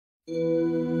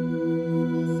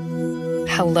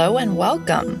Hello and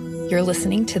welcome. You're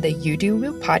listening to the You Do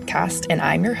Woo podcast, and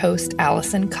I'm your host,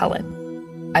 Allison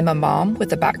Cullen. I'm a mom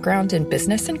with a background in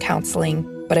business and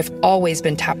counseling, but I've always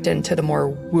been tapped into the more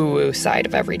woo-woo side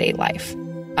of everyday life.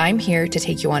 I'm here to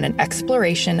take you on an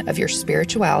exploration of your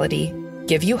spirituality,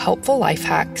 give you helpful life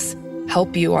hacks,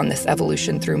 help you on this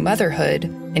evolution through motherhood,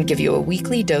 and give you a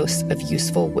weekly dose of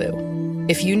useful woo.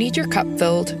 If you need your cup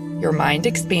filled, your mind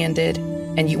expanded,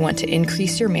 and you want to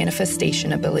increase your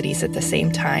manifestation abilities at the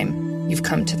same time, you've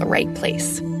come to the right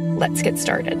place. Let's get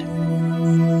started.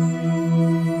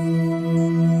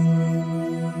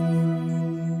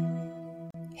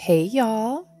 Hey,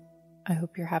 y'all. I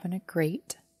hope you're having a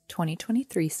great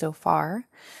 2023 so far.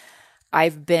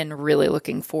 I've been really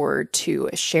looking forward to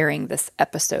sharing this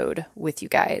episode with you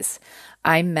guys.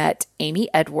 I met Amy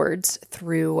Edwards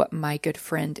through my good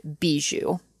friend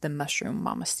Bijou, the Mushroom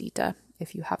Mamacita.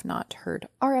 If you have not heard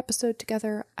our episode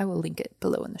together, I will link it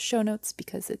below in the show notes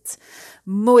because it's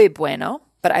muy bueno.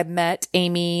 But I met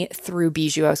Amy through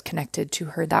Bijou. I was connected to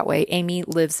her that way. Amy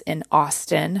lives in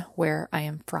Austin, where I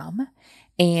am from,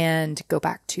 and go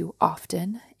back to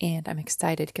often. And I'm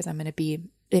excited because I'm going to be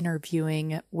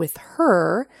interviewing with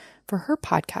her for her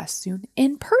podcast soon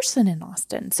in person in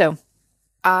Austin. So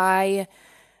I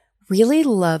really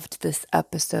loved this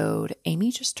episode.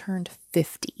 Amy just turned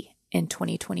 50 in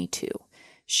 2022.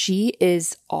 She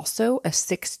is also a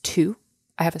 6'2".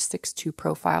 I have a 6'2"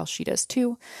 profile. She does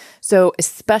too. So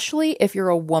especially if you're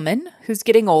a woman who's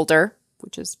getting older,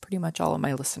 which is pretty much all of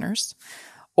my listeners,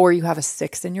 or you have a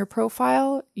 6 in your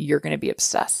profile, you're going to be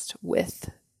obsessed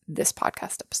with this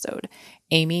podcast episode.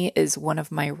 Amy is one of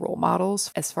my role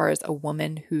models as far as a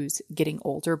woman who's getting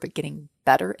older but getting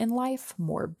better in life,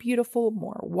 more beautiful,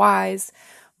 more wise,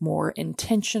 more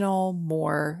intentional,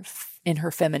 more in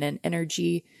her feminine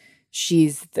energy.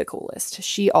 She's the coolest.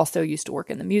 She also used to work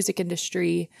in the music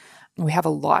industry. We have a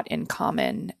lot in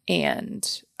common,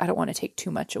 and I don't want to take too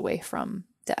much away from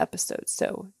the episode,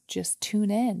 so just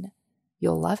tune in.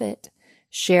 You'll love it.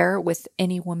 Share with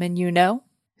any woman you know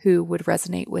who would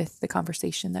resonate with the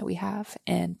conversation that we have.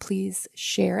 And please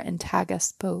share and tag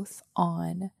us both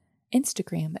on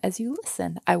Instagram as you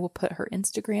listen. I will put her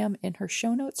Instagram in her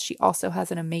show notes. She also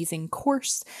has an amazing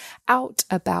course out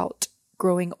about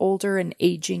growing older and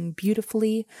aging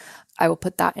beautifully. I will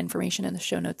put that information in the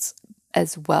show notes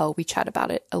as well. We chat about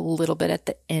it a little bit at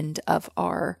the end of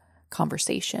our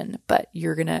conversation, but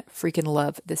you're going to freaking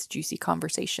love this juicy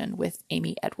conversation with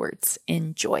Amy Edwards.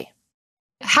 Enjoy.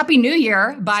 Happy New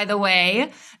Year, by the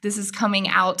way. This is coming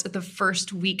out the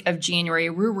first week of January.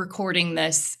 We're recording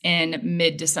this in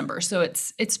mid-December, so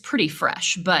it's pretty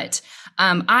fresh. But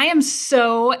I am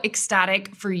so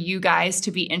ecstatic for you guys to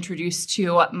be introduced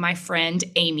to my friend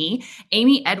Amy.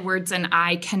 Amy Edwards and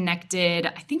I connected,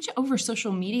 I think, over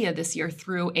social media this year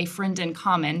through a friend in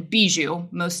common, Bijou.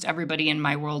 Most everybody in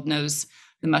my world knows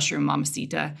the Mushroom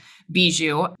Mamacita,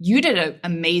 Bijou. You did an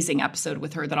amazing episode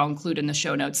with her that I'll include in the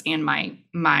show notes and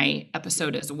my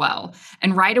episode as well.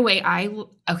 And right away,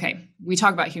 we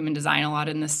talk about human design a lot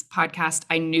in this podcast.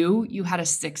 I knew you had a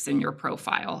 6 in your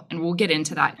profile, and we'll get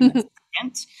into that in a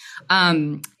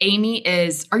second. Amy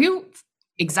are you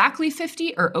exactly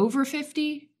 50 or over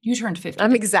 50? You turned 50.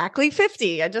 I'm exactly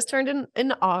 50. I just turned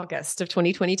in August of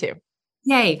 2022.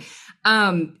 Yay.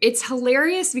 It's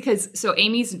hilarious because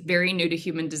Amy's very new to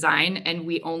human design, and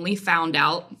we only found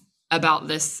out about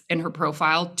this in her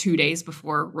profile 2 days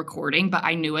before recording, but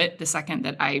I knew it the second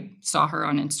that I saw her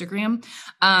on Instagram.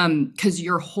 Cause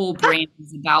your whole brand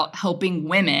is about helping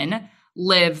women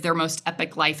live their most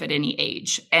epic life at any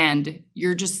age. And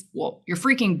you're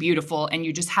freaking beautiful, and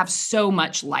you just have so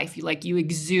much life. You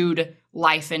exude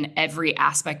life in every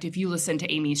aspect. If you listen to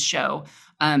Amy's show,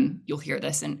 you'll hear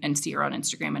this and see her on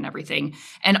Instagram and everything.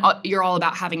 And you're all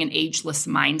about having an ageless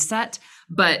mindset.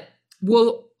 But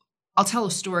I'll tell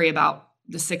a story about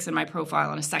the 6 in my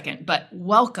profile in a second. But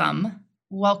welcome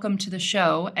to the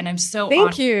show. And I'm so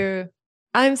Thank you.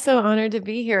 I'm so honored to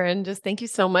be here, and just thank you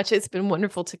so much. It's been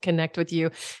wonderful to connect with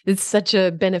you. It's such a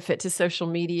benefit to social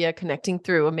media, connecting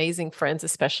through amazing friends,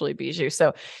 especially Bijou.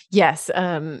 So yes,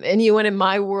 anyone in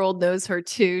my world knows her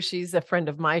too. She's a friend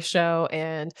of my show,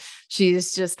 and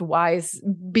she's just wise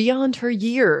beyond her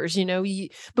years.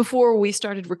 Before we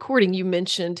started recording, you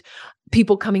mentioned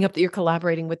people coming up that you're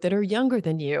collaborating with that are younger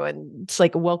than you. And it's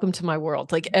like, welcome to my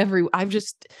world.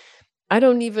 I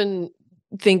don't even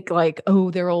think like, oh,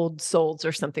 they're old souls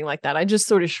or something like that. I just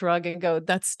sort of shrug and go,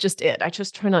 that's just it. I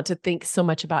just try not to think so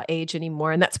much about age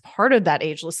anymore. And that's part of that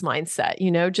ageless mindset,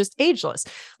 just ageless.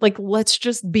 Like, let's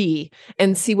just be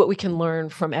and see what we can learn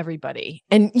from everybody.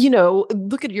 And,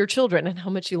 look at your children and how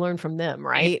much you learn from them.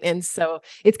 Right. And so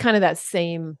it's kind of that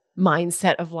same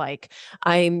mindset of like,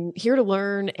 I'm here to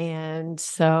learn. And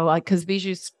so like, cause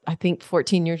Bijou's, I think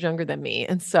 14 years younger than me.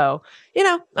 And so,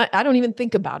 I don't even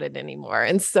think about it anymore.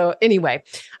 And so anyway,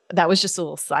 that was just a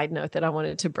little side note that I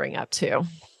wanted to bring up too.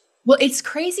 Well, it's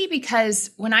crazy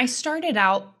because when I started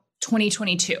out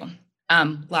 2022,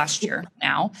 last year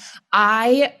now,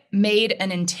 I made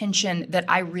an intention that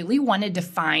I really wanted to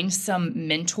find some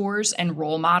mentors and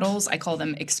role models. I call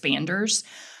them expanders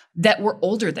that were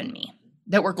older than me,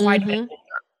 that were quite a bit older.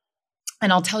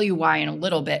 And I'll tell you why in a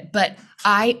little bit, but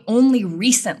I only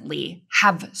recently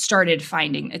have started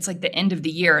finding, it's like the end of the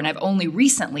year, and I've only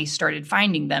recently started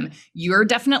finding them. You're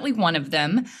definitely one of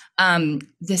them.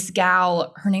 This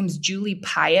gal, her name's Julie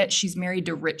Pyatt. She's married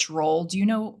to Rich Roll. Do you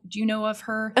know of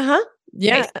her? Uh-huh.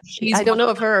 Yeah. Okay. I don't know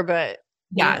of her, but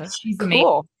yeah, she's amazing.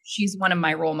 Cool. She's one of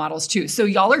my role models too. So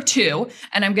y'all are two,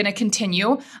 and I'm going to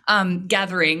continue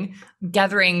gathering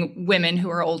women who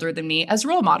are older than me as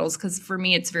role models, because for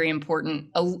me, it's very important.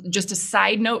 Just a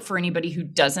side note for anybody who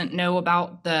doesn't know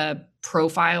about the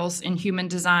profiles in human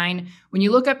design. When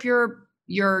you look up your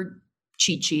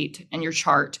cheat sheet and your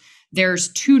chart,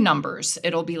 there's two numbers.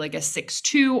 It'll be like a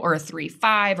 6-2 or a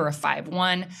 3-5 or a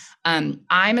 5-1.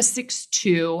 I'm a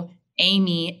 6-2.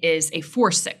 Amy is a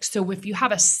 4-6. So if you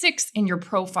have a 6 in your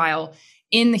profile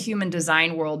in the human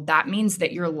design world, that means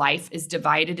that your life is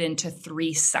divided into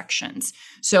 3 sections.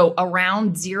 So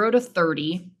around 0 to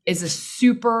 30 is a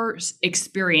super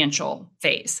experiential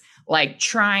phase, like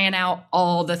trying out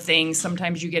all the things.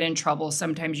 Sometimes you get in trouble.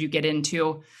 Sometimes you get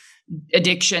into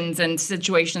addictions and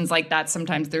situations like that.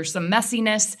 Sometimes there's some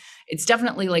messiness. It's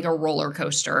definitely like a roller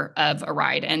coaster of a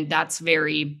ride. And that's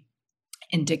very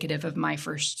indicative of my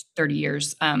first 30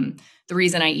 years. The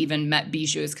reason I even met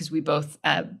Bijou is because we both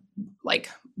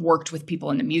worked with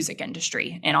people in the music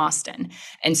industry in Austin.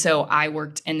 And so I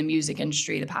worked in the music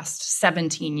industry the past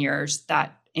 17 years.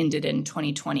 That ended in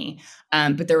 2020.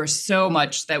 But there was so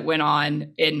much that went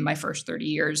on in my first 30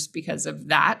 years because of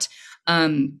that,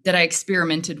 that I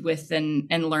experimented with and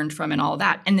learned from and all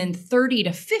that. And then 30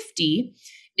 to 50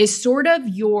 is sort of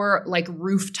your like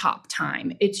rooftop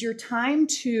time. It's your time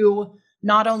to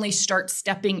not only start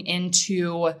stepping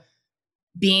into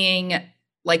being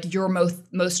like your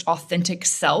most authentic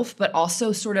self, but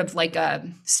also sort of like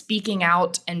speaking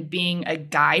out and being a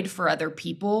guide for other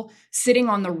people, sitting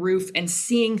on the roof and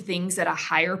seeing things at a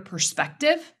higher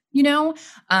perspective,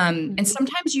 and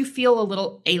sometimes you feel a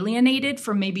little alienated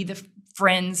from maybe the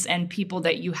friends and people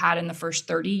that you had in the first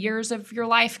 30 years of your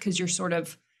life, because you're sort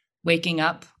of waking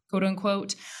up, quote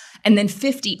unquote. And then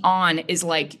 50 on is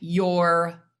like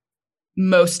your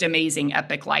most amazing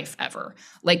epic life ever.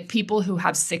 Like people who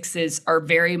have 6s are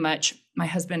very much, my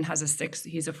husband has a 6,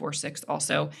 he's a 4-6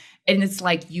 also. And it's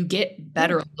like, you get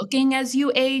better looking as you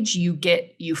age, you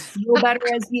feel better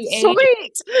as you age.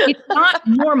 Sweet. It's not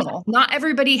normal. Not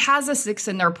everybody has a 6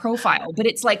 in their profile, but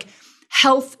it's like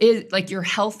health is like your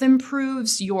health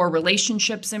improves, your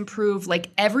relationships improve,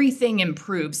 like everything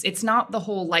improves. It's not the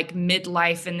whole like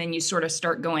midlife and then you sort of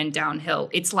start going downhill.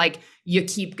 It's like you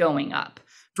keep going up.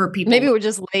 For people. Maybe we're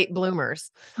just late bloomers.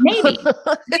 Maybe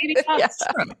that's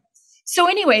true. So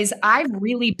anyways, I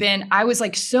was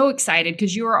like so excited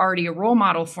because you were already a role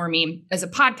model for me as a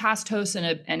podcast host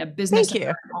and a business owner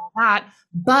and all that.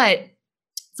 But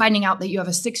finding out that you have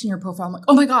a 6 in your profile, I'm like,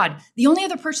 oh my God, the only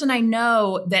other person I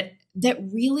know that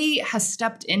really has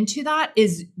stepped into that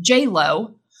is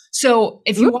J-Lo. So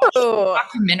if you watch the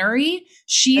documentary,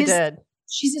 she's a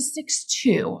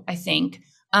 6'2", I think.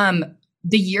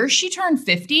 The year she turned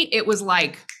 50, it was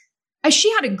like,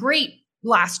 she had a great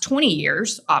last 20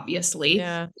 years, obviously.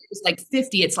 Yeah. It was like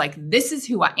 50. It's like, this is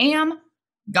who I am.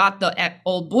 Got the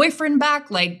old boyfriend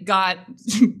back, like got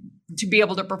to be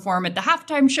able to perform at the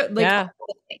halftime show, like all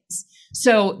the things.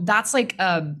 So that's like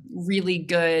a really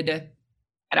good,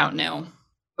 I don't know,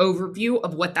 overview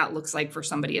of what that looks like for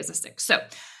somebody as a 6. So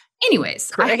anyways.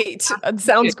 Great. That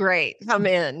sounds great. I'm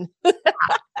in.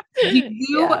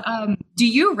 Do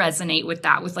you resonate with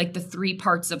that, with like the 3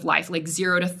 parts of life, like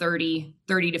 0 to 30,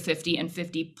 30 to 50, and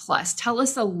 50 plus? Tell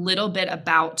us a little bit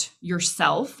about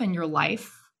yourself and your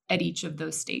life at each of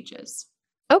those stages.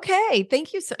 Okay.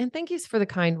 Thank you. And thank you for the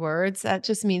kind words. That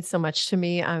just means so much to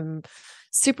me. I'm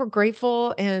super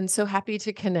grateful and so happy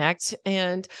to connect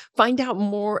and find out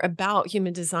more about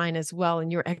human design as well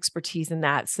and your expertise in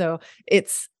that. So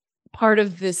it's part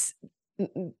of this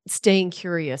staying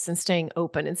curious and staying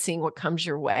open and seeing what comes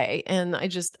your way. And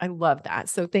I love that.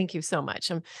 So thank you so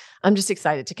much. I'm just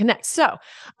excited to connect. So,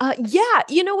 yeah,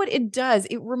 you know what it does?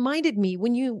 It reminded me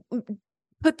when you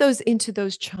put those into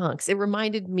those chunks, it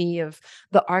reminded me of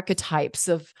the archetypes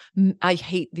of, I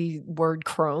hate the word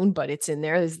crone, but it's in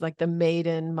there. There's like the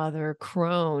maiden, mother,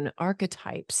 crone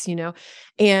archetypes,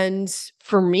 and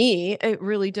for me, it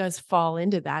really does fall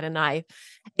into that. And I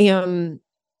am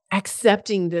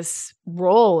accepting this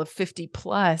role of 50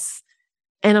 plus,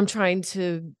 and I'm trying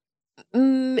to,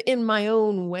 in my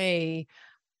own way,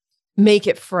 make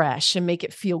it fresh and make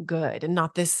it feel good, and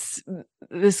not this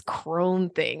crone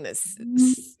thing that's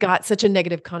got such a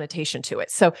negative connotation to it.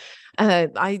 So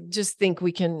I just think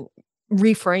we can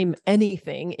reframe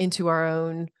anything into our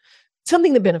own,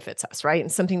 something that benefits us, right?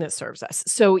 And something that serves us.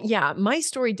 So yeah, my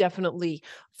story definitely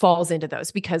falls into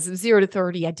those, because of 0 to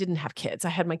 30, I didn't have kids. I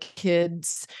had my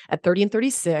kids at 30 and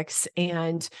 36,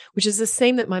 and which is the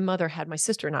same that my mother had my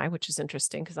sister and I, which is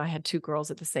interesting because I had 2 girls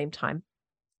at the same time.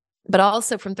 But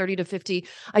also from 30 to 50,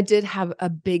 I did have a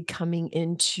big coming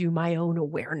into my own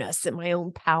awareness and my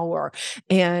own power.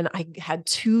 And I had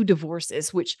 2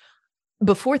 divorces, which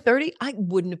before 30, I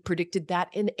wouldn't have predicted that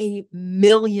in a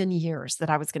million years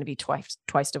that I was going to be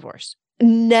twice divorced.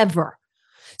 Never.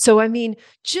 So, I mean,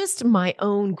 just my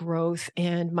own growth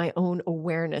and my own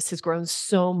awareness has grown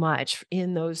so much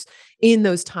in those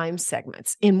time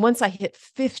segments. And once I hit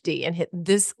 50 and hit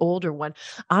this older one,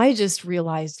 I just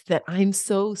realized that I'm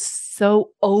so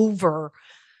over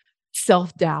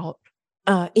self-doubt,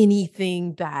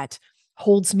 anything that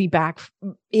holds me back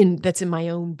that's in my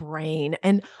own brain.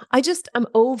 And I'm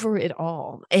over it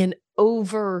all, and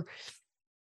over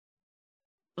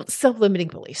self-limiting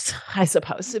beliefs, I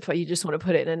suppose, if you just want to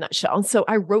put it in a nutshell. And so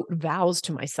I wrote vows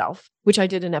to myself, which I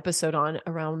did an episode on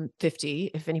around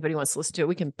 50. If anybody wants to listen to it,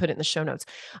 we can put it in the show notes.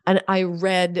 And I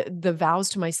read the vows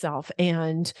to myself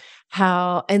I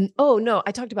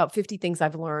talked about 50 things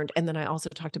I've learned. And then I also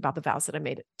talked about the vows that I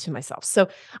made to myself. So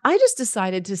I just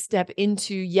decided to step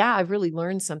into, I've really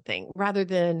learned something, rather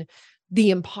than the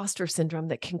imposter syndrome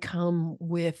that can come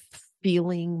with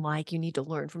feeling like you need to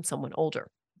learn from someone older.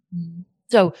 Mm-hmm.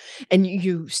 So, and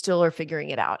you still are figuring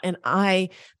it out. And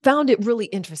I found it really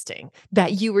interesting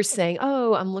that you were saying,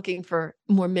 oh, I'm looking for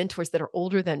more mentors that are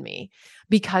older than me,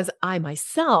 because I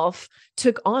myself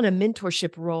took on a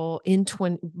mentorship role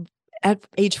at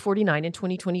age 49 in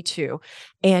 2022.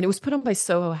 And it was put on by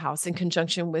Soho House in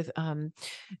conjunction with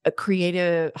a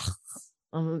creative...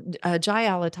 Jai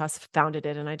Alatas founded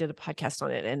it, and I did a podcast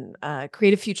on it, and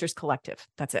Creative Futures Collective.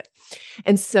 That's it.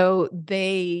 And so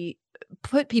they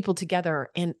put people together,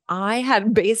 and I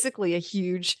had basically a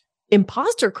huge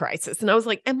imposter crisis. And I was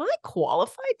like, am I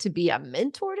qualified to be a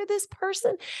mentor to this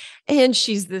person? And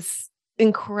she's this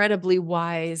incredibly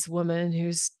wise woman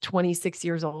who's 26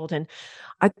 years old. And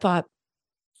I thought,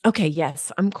 okay,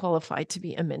 yes, I'm qualified to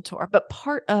be a mentor. But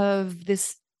part of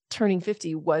this turning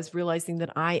 50 was realizing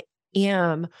that I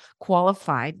am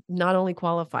qualified, not only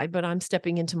qualified, but I'm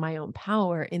stepping into my own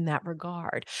power in that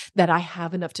regard, that I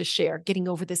have enough to share, getting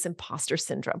over this imposter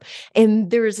syndrome.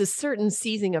 And there is a certain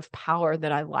seizing of power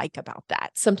that I like about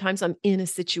that. Sometimes I'm in a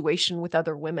situation with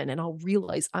other women and I'll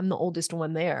realize I'm the oldest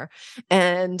one there,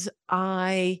 and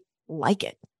I like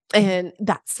it. And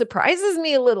that surprises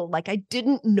me a little. Like, I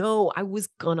didn't know I was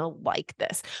gonna like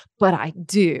this, but I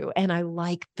do. And I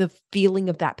like the feeling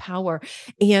of that power.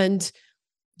 And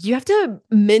you have to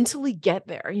mentally get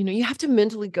there. You have to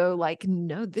mentally go like,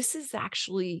 no, this is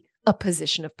actually a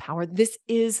position of power. This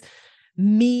is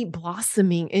me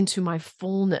blossoming into my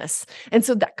fullness. And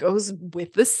so that goes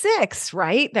with the 6,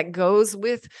 right? That goes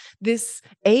with this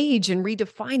age and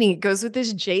redefining. It goes with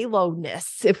this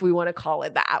J-Lo-ness, if we want to call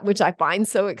it that, which I find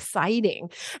so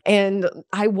exciting. And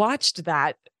I watched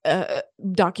that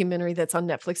documentary that's on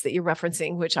Netflix that you're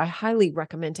referencing, which I highly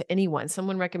recommend to anyone.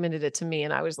 Someone recommended it to me,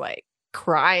 and I was like,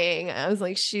 crying. I was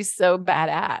like, she's so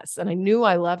badass. And I knew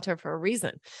I loved her for a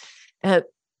reason. And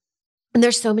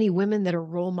there's so many women that are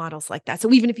role models like that. So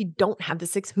even if you don't have the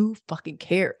 6, who fucking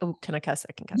cares? Oh, can I cuss?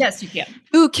 I can cuss. Yes, you can.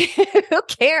 Who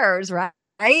cares, right?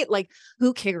 Like,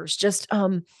 who cares? Just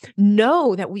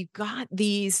know that we've got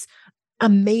these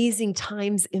amazing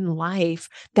times in life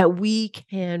that we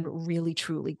can really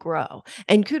truly grow.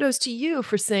 And kudos to you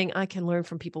for saying, I can learn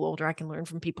from people older, I can learn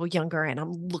from people younger, and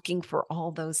I'm looking for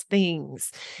all those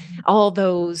things, all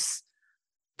those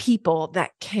people that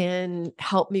can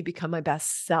help me become my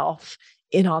best self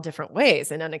in all different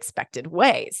ways, in unexpected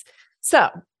ways. So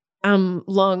I'm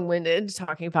long-winded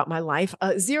talking about my life.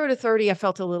 0 to 30, I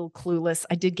felt a little clueless.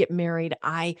 I did get married.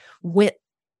 I went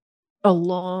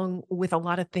along with a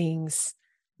lot of things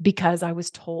because I was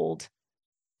told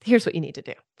here's what you need to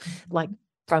do. Like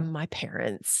from my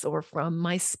parents or from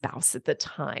my spouse at the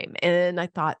time. And I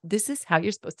thought, this is how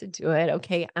you're supposed to do it.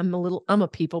 Okay. I'm a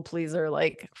people pleaser,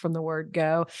 like from the word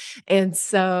go. And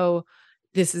so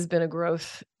this has been a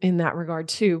growth in that regard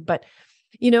too. But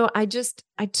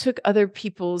I took other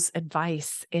people's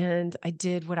advice and I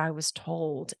did what I was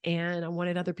told, and I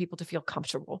wanted other people to feel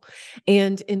comfortable.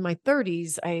 And in my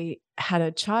 30s, I had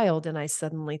a child and I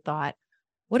suddenly thought,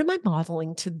 what am I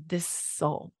modeling to this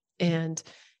soul? And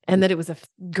that it was a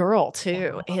girl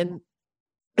too.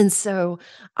 And so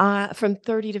from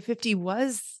 30 to 50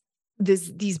 was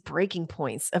these breaking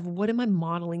points of what am I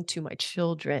modeling to my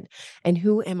children, and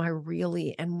who am I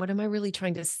really, and what am I really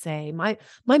trying to say? My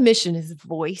mission is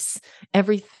voice.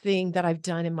 Everything that I've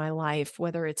done in my life,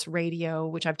 whether it's radio,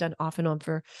 which I've done off and on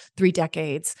for 3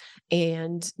 decades,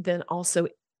 and then also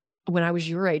when I was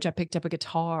your age, I picked up a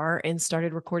guitar and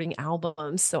started recording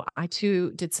albums. So I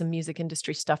too did some music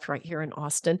industry stuff right here in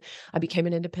Austin. I became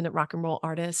an independent rock and roll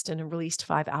artist and released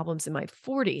 5 albums in my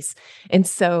 40s. And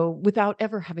so without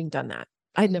ever having done that,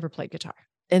 I'd never played guitar.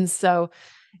 And so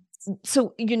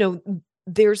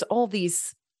there's all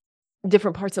these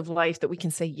different parts of life that we can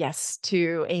say yes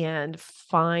to and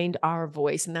find our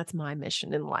voice. And that's my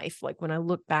mission in life. Like when I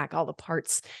look back, all the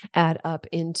parts add up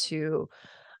into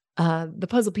the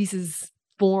puzzle pieces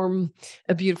form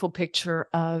a beautiful picture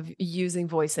of using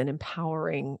voice and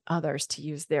empowering others to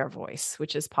use their voice,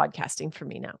 which is podcasting for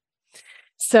me now.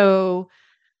 So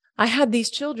I had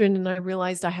these children and I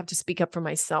realized I have to speak up for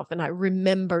myself. And I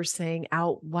remember saying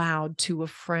out loud to a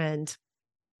friend,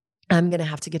 I'm going to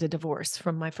have to get a divorce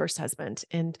from my first husband.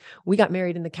 And we got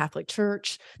married in the Catholic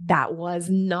Church. That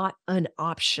was not an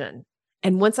option.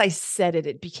 And once I said it,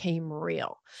 it became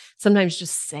real. Sometimes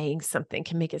just saying something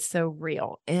can make it so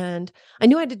real. And I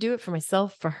knew I had to do it for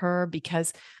myself, for her,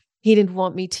 because he didn't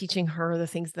want me teaching her the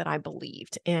things that I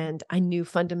believed. And I knew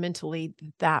fundamentally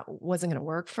that wasn't going to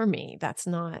work for me. That's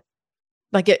not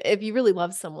like, if you really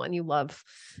love someone, you love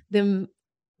them,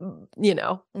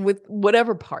 with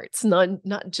whatever parts, not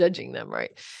judging them.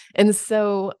 Right. And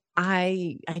so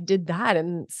I did that.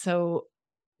 And so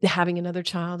having another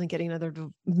child and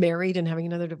getting married and having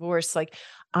another divorce, like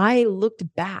I looked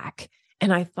back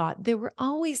and I thought there were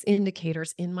always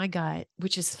indicators in my gut,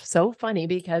 which is so funny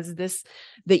because this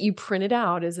that you printed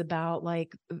out is about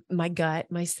like my gut,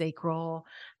 my sacral.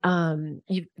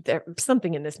 There's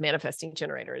something in this manifesting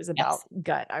generator is about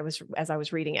gut. As I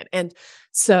was reading it. And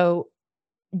so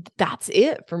that's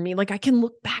it for me. Like I can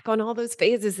look back on all those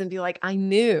phases and be like, I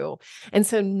knew. And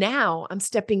so now I'm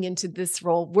stepping into this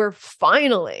role where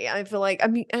finally I feel like,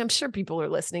 I'm sure people are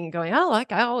listening and going, oh,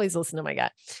 like I always listen to my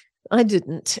gut. I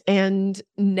didn't. And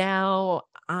now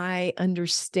I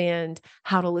understand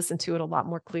how to listen to it a lot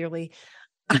more clearly.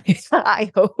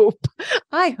 I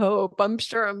hope, I'm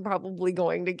sure I'm probably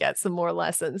going to get some more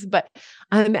lessons, but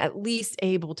I'm at least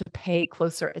able to pay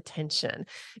closer attention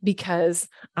because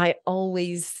I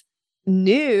always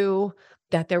knew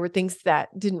that there were things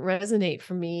that didn't resonate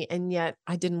for me. And yet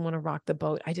I didn't want to rock the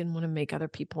boat. I didn't want to make other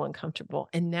people uncomfortable.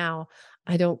 And now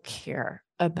I don't care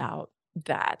about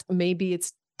that. Maybe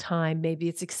it's time, maybe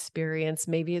it's experience,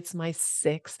 maybe it's my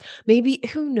 6, maybe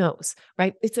who knows,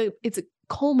 right? It's a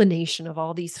culmination of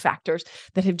all these factors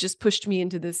that have just pushed me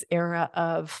into this era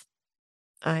of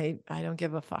I don't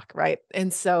give a fuck, right?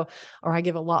 And so, or I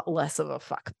give a lot less of a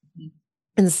fuck. Mm-hmm.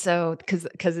 And so,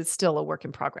 because it's still a work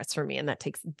in progress for me, and that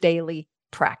takes daily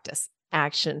practice,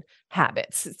 action,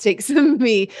 habits. It takes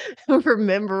me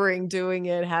remembering doing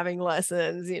it, having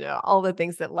lessons, all the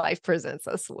things that life presents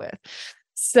us with.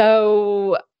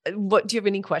 So, what do you have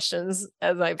any questions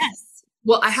as I've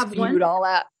Well, I have one. All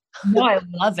that. No, I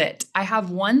love it. I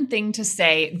have one thing to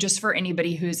say just for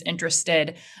anybody who's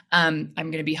interested. I'm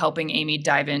going to be helping Amy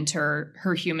dive into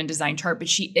her human design chart, but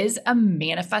she is a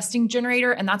manifesting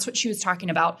generator. And that's what she was talking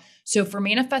about. So for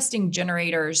manifesting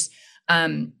generators,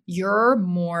 you're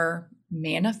more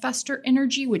manifestor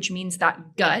energy, which means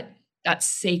that gut, that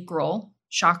sacral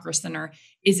chakra center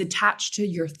is attached to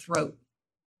your throat.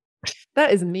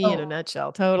 That is me in a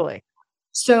nutshell. Totally.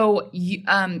 So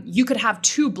you could have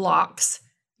 2 blocks,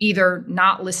 either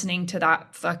not listening to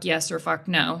that fuck yes or fuck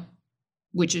no,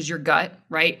 which is your gut,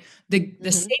 right?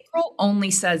 The sacral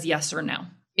only says yes or no.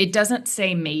 It doesn't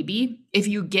say maybe. If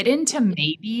you get into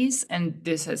maybes, and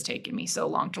this has taken me so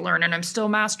long to learn and I'm still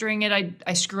mastering it,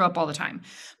 I screw up all the time.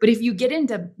 But if you get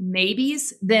into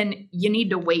maybes, then you need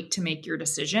to wait to make your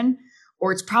decision,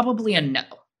 or it's probably a no.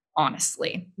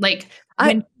 honestly. Like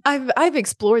I've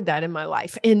explored that in my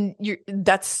life, and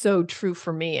that's so true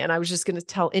for me. And I was just going to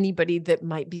tell anybody that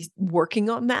might be working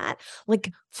on that,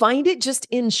 like find it just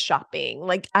in shopping.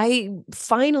 Like I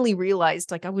finally realized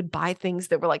like I would buy things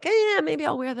that were like, yeah, maybe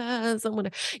I'll wear this. I'm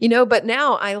gonna, but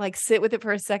now I like sit with it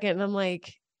for a second and I'm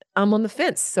like, I'm on the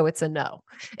fence. So it's a no.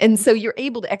 And so you're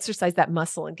able to exercise that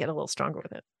muscle and get a little stronger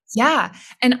with it. Yeah.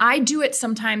 And I do it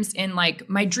sometimes in like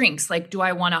my drinks. Like, do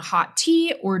I want a hot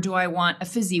tea or do I want a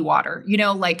fizzy water?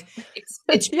 Like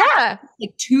it's yeah,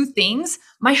 like two things.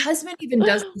 My husband even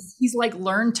does this. He's like,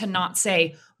 learn to not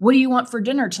say, what do you want for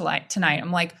dinner tonight?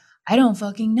 I'm like, I don't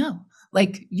fucking know.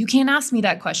 Like, you can't ask me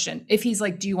that question. If he's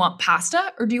like, do you want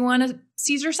pasta or do you want a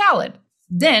Caesar salad?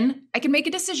 Then I can make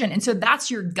a decision. And so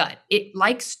that's your gut. It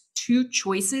likes two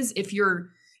choices. If you're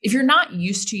not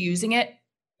used to using it,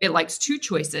 it likes two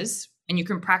choices, and you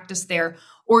can practice there,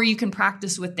 or you can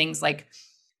practice with things like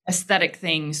aesthetic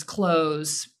things,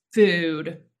 clothes,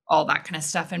 food, all that kind of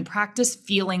stuff, and practice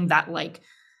feeling that like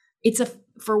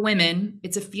for women,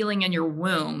 it's a feeling in your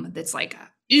womb that's like,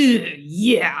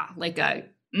 yeah, like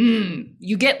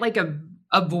you get like a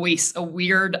voice, a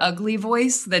weird, ugly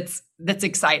voice that's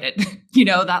excited,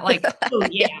 that like, oh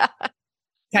yeah.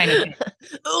 Kind of thing.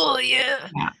 Oh yeah.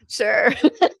 Sure. So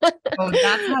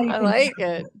that's how you I like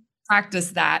it.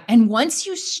 Practice that. And once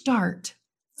you start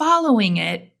following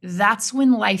it, that's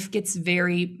when life gets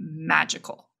very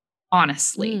magical,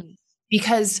 honestly.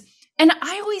 Because, and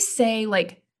I always say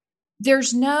like, I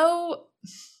don't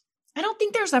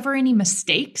think there's ever any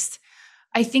mistakes.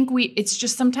 I think it's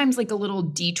just sometimes like a little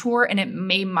detour, and it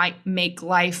might make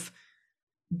life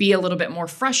be a little bit more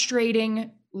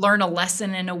frustrating, learn a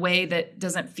lesson in a way that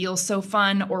doesn't feel so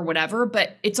fun or whatever,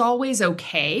 but it's always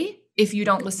okay if you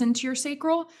don't listen to your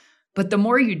sacral. But the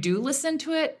more you do listen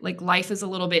to it, like life is a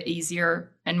little bit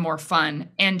easier and more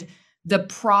fun. And the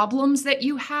problems that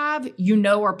you have,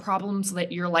 are problems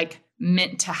that you're like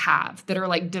meant to have, that are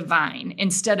like divine,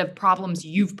 instead of problems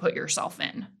you've put yourself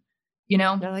in,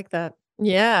 I like that.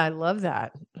 Yeah, I love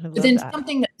that. But then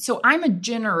so I'm a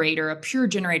generator, a pure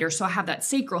generator. So I have that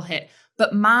sacral hit,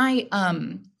 but my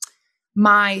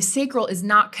sacral is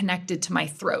not connected to my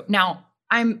throat. Now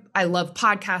I love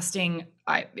podcasting.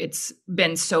 It's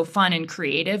been so fun and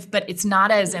creative, but it's not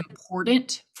as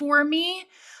important for me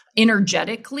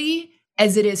energetically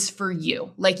as it is for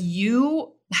you. Like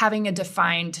you having a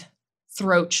defined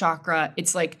throat chakra,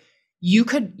 it's like you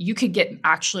could get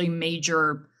actually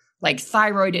major like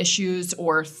thyroid issues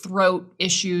or throat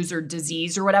issues or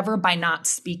disease or whatever by not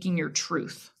speaking your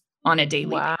truth on a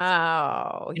daily basis.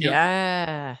 Wow.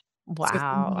 Yeah.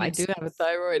 Wow. I do have a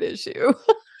thyroid issue.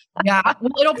 Yeah.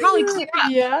 Well, it'll probably clear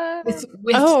up. Yeah.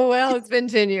 It's been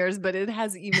 10 years, but it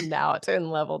has evened out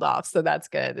and leveled off. So that's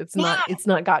good. It's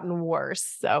not gotten worse.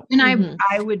 So, and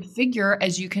I would figure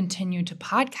as you continue to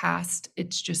podcast,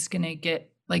 it's just going to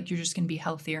get like, you're just going to be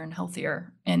healthier and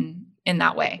healthier in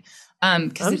that way.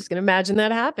 I'm just going to imagine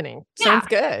that happening. Sounds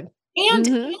good.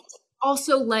 And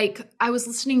also, like, I was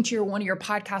listening to one of your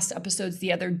podcast episodes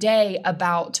the other day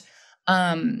about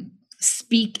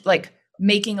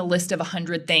making a list of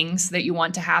 100 things that you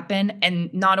want to happen,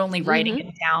 and not only writing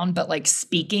it down, but like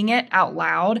speaking it out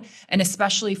loud. And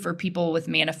especially for people with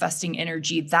manifesting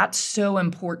energy, that's so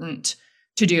important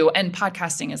to do. And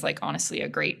podcasting is like, honestly,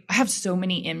 I have so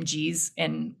many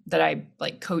MGs that I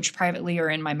like coach privately or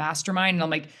in my mastermind. And I'm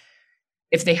like,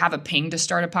 if they have a ping to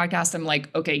start a podcast, I'm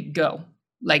like, okay, go.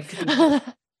 Like,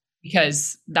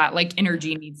 because that like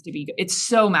energy needs to be, it's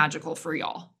so magical for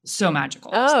y'all. So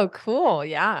magical. Oh, cool.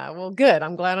 Yeah. Well, good.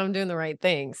 I'm glad I'm doing the right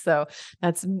thing. So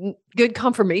that's good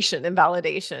confirmation and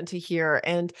validation to hear.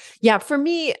 And yeah, for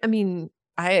me, I mean,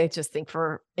 I just think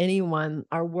for anyone,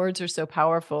 our words are so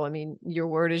powerful. I mean, your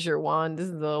word is your wand. This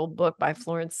is the old book by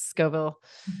Florence Scovel.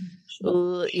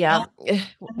 Yeah.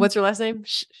 What's her last name?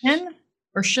 Shin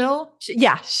or Shill?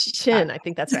 Yeah. Shin. I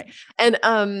think that's right.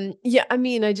 And yeah, I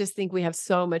mean, I just think we have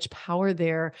so much power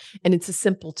there, and it's a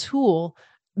simple tool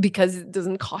because it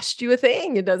doesn't cost you a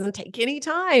thing. It doesn't take any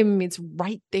time. It's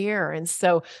right there. And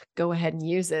so go ahead and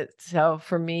use it. So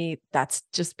for me, that's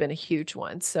just been a huge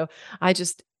one. So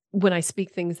when I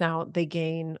speak things out, they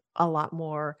gain a lot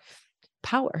more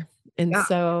power. And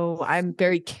so I'm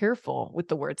very careful with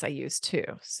the words I use too.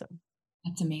 So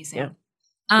that's amazing. Yeah.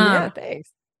 Yeah, thanks.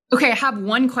 Okay. I have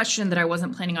one question that I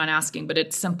wasn't planning on asking, but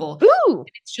it's simple. Ooh.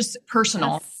 It's just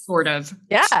personal, sort of.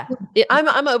 Yeah. I'm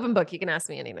an open book. You can ask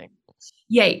me anything.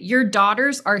 Yay. Your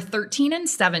daughters are 13 and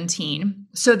 17.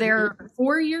 So they're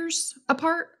 4 years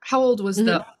apart. How old was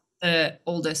the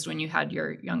oldest when you had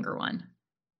your younger one?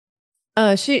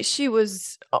 She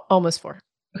was almost 4.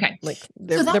 Okay. Like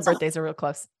their birthdays are real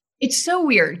close. It's so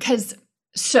weird because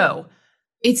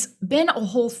it's been a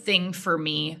whole thing for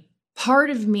me.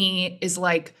 Part of me is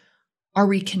like, are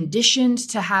we conditioned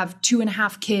to have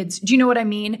 2.5 kids? Do you know what I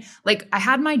mean? Like I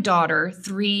had my daughter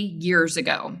 3 years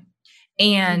ago,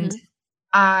 and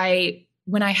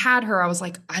when I had her, I was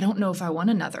like, I don't know if I want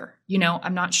another,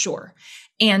 I'm not sure.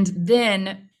 And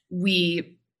then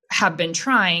we have been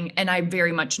trying, and I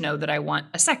very much know that I want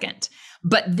a second.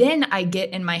 But then I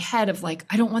get in my head of like,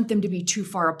 I don't want them to be too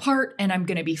far apart, and I'm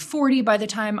going to be 40 by the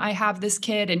time I have this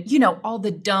kid. And, all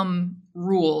the dumb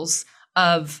rules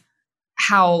of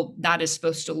how that is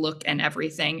supposed to look and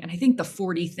everything. And I think the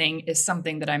 40 thing is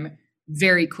something that I'm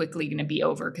very quickly going to be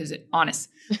over, because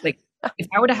like if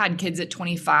I would have had kids at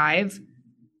 25,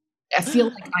 I feel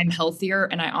like I'm healthier,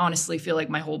 and I honestly feel like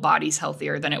my whole body's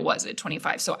healthier than it was at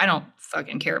 25. So I don't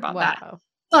fucking care about that.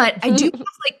 But I do have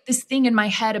like this thing in my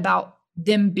head about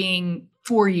them being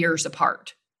 4 years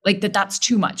apart, like that's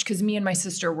too much, because me and my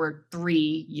sister were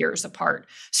 3 years apart.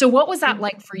 So what was that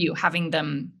like for you, having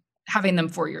them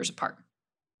 4 years apart?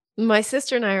 My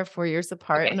sister and I are 4 years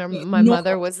apart, and my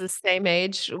mother was the same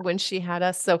age when she had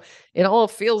us. So it all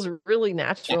feels really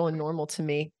natural and normal to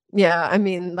me. Yeah. I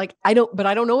mean, like I don't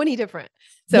know any different.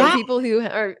 So people who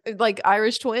are like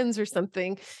Irish twins or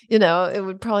something, it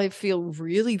would probably feel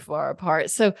really far apart.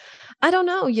 So I don't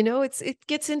know, it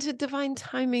gets into divine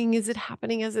timing. Is it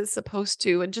happening as it's supposed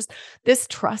to? And just this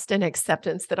trust and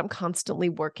acceptance that I'm constantly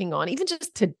working on, even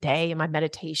just today in my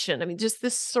meditation. I mean, just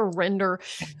this surrender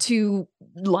to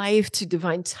life, to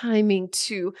divine timing,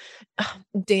 to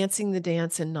dancing the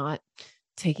dance and not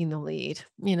taking the lead,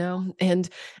 and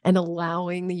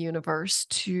allowing the universe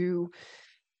to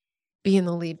be in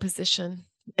the lead position,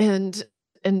 and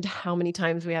how many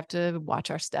times we have to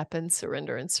watch our step and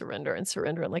surrender and surrender and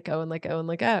surrender and let go and let go and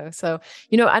let go. So,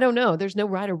 I don't know. There's no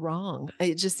right or wrong.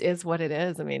 It just is what it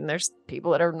is. I mean, there's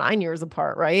people that are 9 years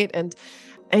apart, right? And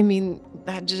I mean,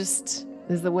 that just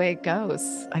is the way it goes,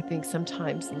 I think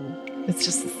sometimes. And it's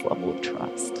just this level of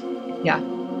trust. Yeah.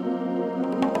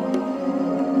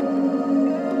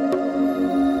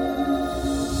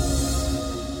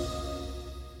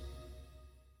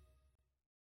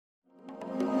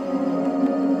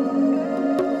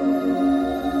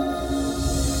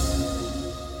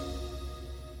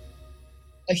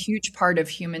 A huge part of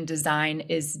human design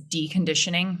is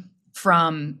deconditioning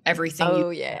from everything.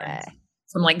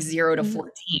 From like 0 to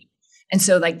 14. And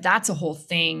so like, that's a whole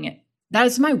thing. That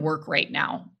is my work right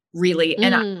now, really.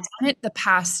 And I've done it the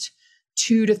past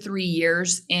 2 to 3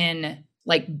 years in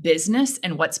like business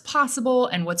and what's possible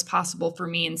for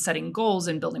me in setting goals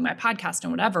and building my podcast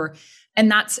and whatever.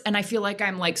 And I feel like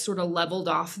I'm like sort of leveled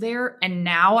off there. And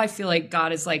now I feel like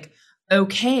God is like,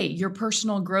 okay, your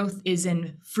personal growth is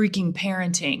in freaking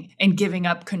parenting and giving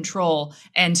up control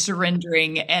and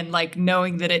surrendering and like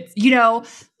knowing that it's,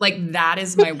 like that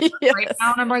is my work right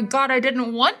now. And I'm like, God, I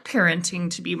didn't want parenting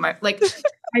to be my, like,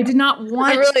 I did not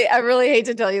want. I really hate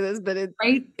to tell you this, but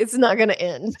it's not going to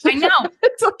end. I know.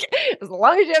 It's okay. As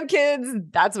long as you have kids,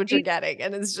 that's what you're getting.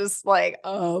 And it's just like,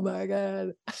 oh my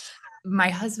God. My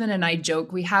husband and I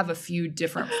joke, we have a few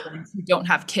different friends who don't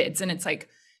have kids. And it's like,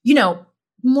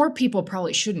 more people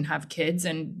probably shouldn't have kids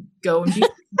and go and be top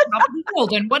of the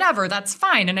world and whatever. That's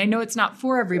fine. And I know it's not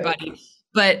for everybody,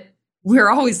 but we're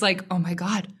always like, oh my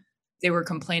God, they were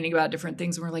complaining about different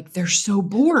things. And we're like, they're so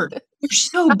bored. They're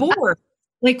so bored.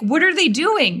 Like, what are they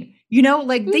doing?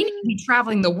 Like they need to be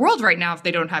traveling the world right now if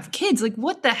they don't have kids. Like,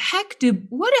 what the heck do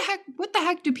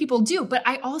people do? But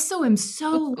I also am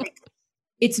so like,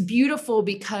 it's beautiful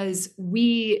because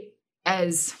we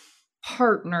as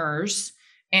partners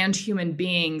and human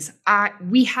beings,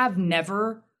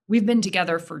 we've been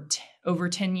together for over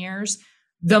 10 years.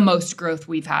 The most growth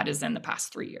we've had is in the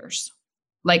past 3 years,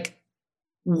 like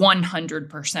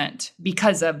 100%,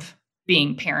 because of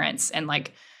being parents and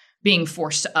like being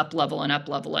forced to up level and up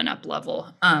level and up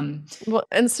level. Well,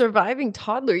 and surviving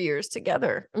toddler years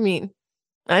together. I mean,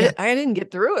 I didn't get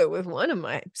through it with one of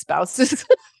my spouses.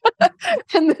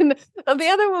 And then the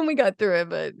other one, we got through it,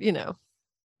 but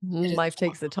life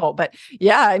takes a toll. But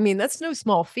yeah, I mean, that's no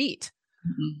small feat.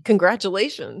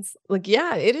 Congratulations. Like,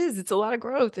 yeah, it is. It's a lot of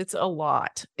growth. It's a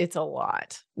lot.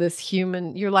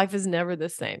 Your life is never the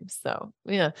same. So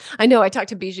yeah, I know I talked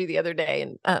to Bijou the other day,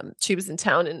 and she was in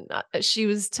town, and she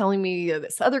was telling me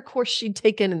this other course she'd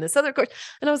taken and this other course.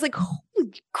 And I was like,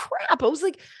 holy crap. I was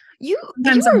like, you're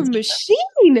a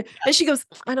machine. And she goes,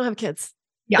 I don't have kids.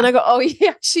 Yeah. And I go, oh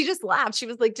yeah. She just laughed. She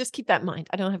was like, just keep that in mind.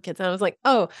 I don't have kids. And I was like,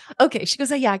 oh, okay. She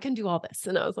goes, oh yeah, I can do all this.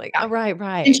 And I was like, Yeah. oh,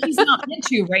 right. And she's not meant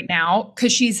to right now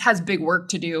because has big work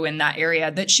to do in that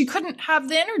area that she couldn't have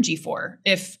the energy for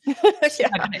if yeah.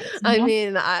 kids, I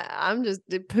mean, I'm just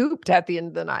pooped at the end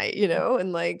of the night,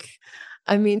 and like,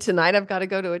 I mean, tonight I've got to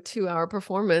go to a 2-hour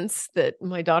performance that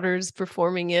my daughter's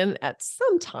performing in at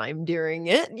some time during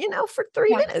it, for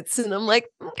 3 minutes. And I'm like,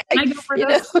 okay, I know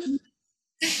where those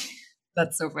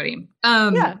That's so funny.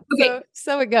 Yeah. Okay.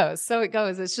 So it goes. So it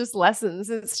goes. It's just lessons.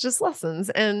 It's just lessons.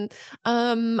 And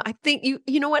I think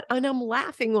you know what? And I'm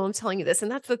laughing while I'm telling you this.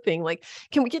 And that's the thing. Like,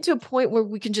 can we get to a point where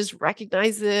we can just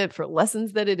recognize it for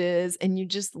lessons that it is, and you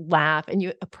just laugh and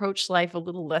you approach life a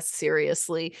little less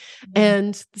seriously?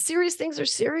 And the serious things are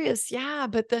serious. Yeah.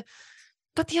 But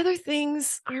the other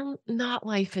things are not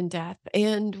life and death.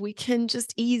 And we can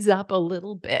just ease up a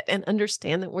little bit and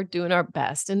understand that we're doing our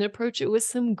best and approach it with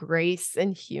some grace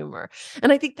and humor.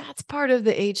 And I think that's part of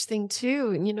the age thing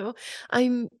too. And,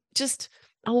 I'm just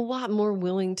a lot more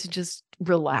willing to just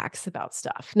relax about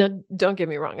stuff. Now, don't get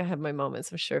me wrong. I have my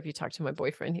moments. I'm sure if you talk to my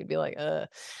boyfriend, he'd be like,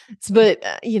 but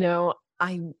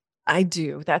I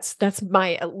do. That's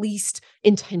my at least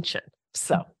intention.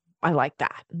 So I like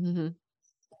that. Mm-hmm.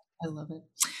 I love it.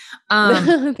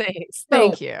 Thanks.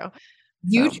 Thank you.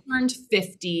 You turned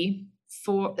 50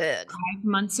 4 or 5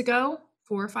 months ago.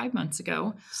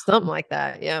 Something like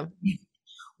that. Yeah.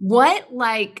 What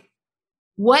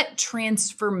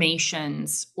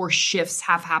transformations or shifts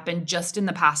have happened just in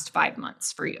the past 5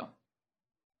 months for you?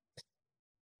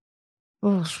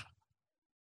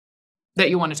 That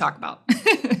you want to talk about?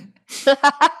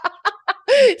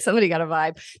 Somebody got a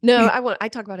vibe. No, I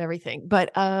talk about everything,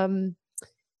 but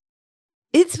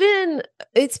it's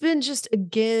been just,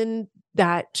 again,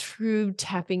 that true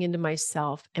tapping into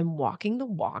myself and walking the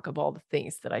walk of all the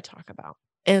things that I talk about.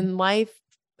 And life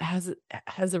has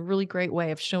a really great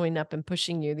way of showing up and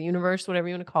pushing you, the universe, whatever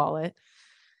you want to call it,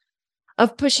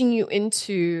 of pushing you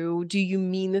into, do you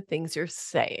mean the things you're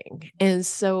saying? And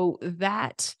so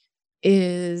that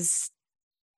is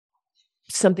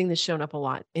something that's shown up a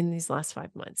lot in these last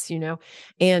 5 months,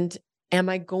 and am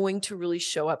I going to really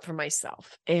show up for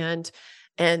myself? And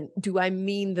do I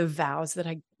mean the vows that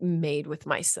I made with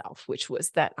myself, which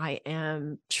was that I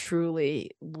am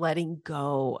truly letting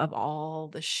go of all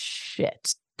the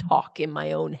shit talk in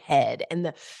my own head and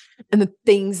the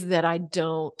things that I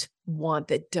don't want,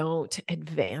 that don't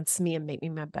advance me and make me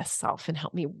my best self and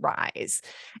help me rise.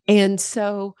 And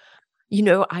so,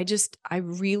 I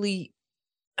really,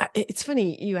 it's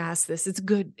funny you asked this. It's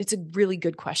good. It's a really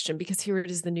good question, because here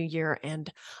it is, the new year.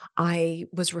 And I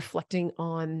was reflecting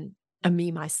on a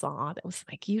meme I saw that was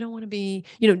like, you don't want to be,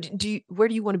 where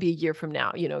do you want to be a year from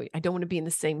now? I don't want to be in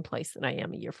the same place that I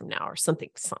am a year from now, or something,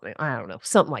 I don't know,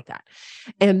 something like that.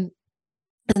 And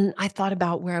I thought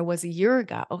about where I was a year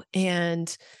ago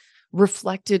and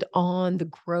reflected on the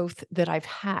growth that I've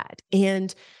had.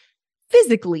 And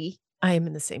physically, I am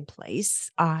in the same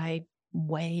place. I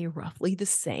weigh roughly the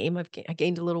same. I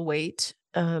gained a little weight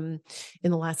in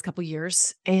the last couple of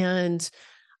years, and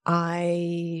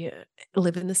I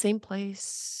live in the same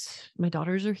place. My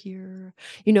daughters are here,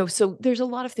 so there's a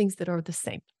lot of things that are the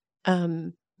same.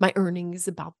 My earnings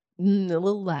about a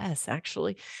little less,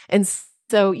 actually. And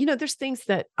so, there's things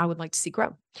that I would like to see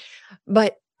grow.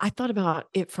 But I thought about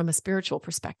it from a spiritual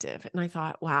perspective, and I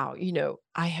thought, wow,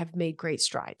 I have made great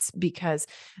strides, because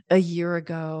a year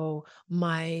ago,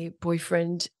 my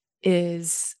boyfriend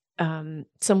is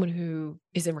someone who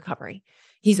is in recovery.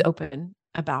 He's open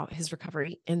about his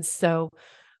recovery. And so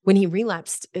when he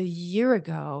relapsed a year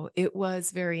ago, it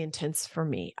was very intense for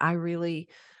me. I really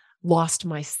lost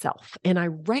myself, and I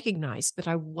recognized that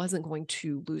I wasn't going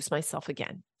to lose myself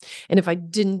again. And if I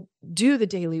didn't do the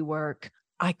daily work,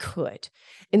 I could.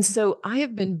 And so I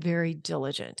have been very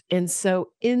diligent. And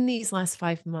so in these last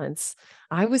 5 months,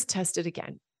 I was tested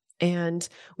again. And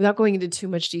without going into too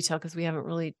much detail, because we haven't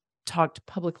really talked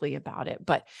publicly about it,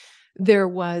 but there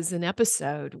was an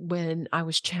episode when I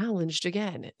was challenged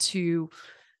again to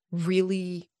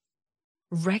really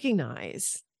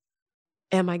recognize,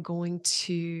 am I going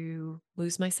to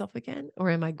lose myself again?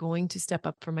 Or am I going to step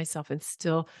up for myself and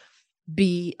still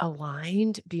be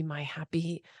aligned, be my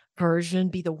happy version,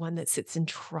 be the one that sits in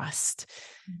trust,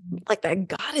 like that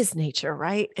goddess nature,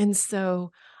 right? And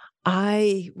so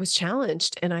I was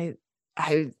challenged, and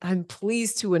I'm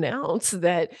pleased to announce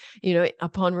that,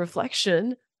 upon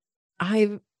reflection,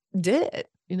 I did it.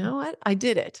 You know what? I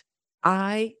did it.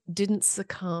 I didn't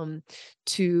succumb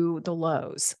to the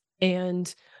lows,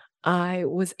 and I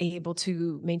was able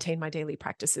to maintain my daily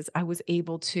practices. I was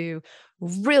able to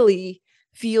really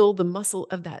feel the muscle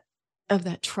of of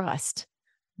that trust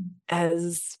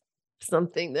as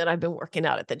something that I've been working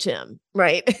out at the gym,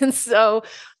 right? And so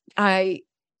I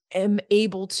am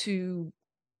able to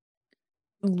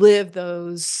live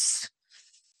those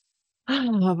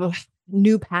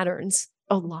new patterns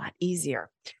a lot easier.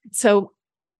 So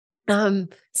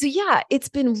yeah, it's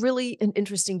been really an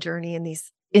interesting journey in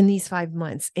these 5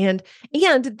 months. And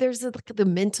there's the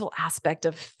mental aspect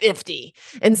of 50.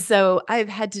 And so I've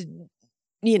had to,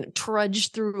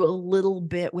 trudge through a little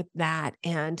bit with that,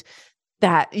 and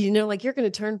that, like you're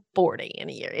going to turn 40 in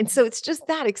a year. And so it's just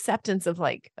that acceptance of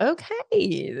like,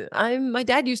 okay, my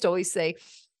dad used to always say,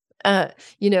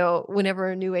 whenever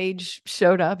a new age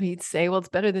showed up, he'd say, well, it's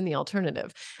better than the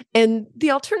alternative. And the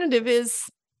alternative is,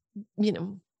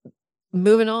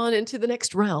 moving on into the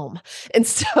next realm. And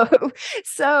so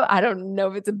I don't know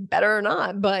if it's better or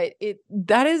not, but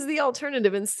that is the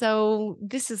alternative. And so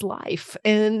this is life.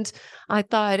 And I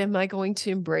thought, am I going to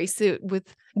embrace it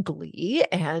with glee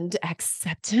and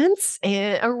acceptance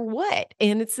or what?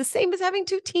 And it's the same as having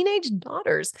 2 teenage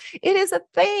daughters. It is a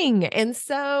thing. And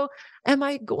so am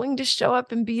I going to show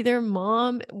up and be their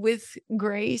mom with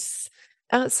grace?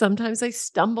 Sometimes I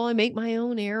stumble, I make my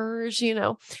own errors,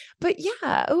 but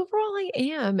yeah, overall I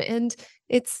am. And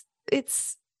it's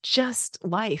just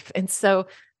life. And so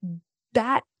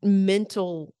that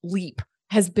mental leap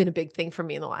has been a big thing for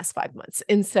me in the last 5 months.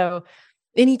 And so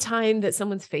anytime that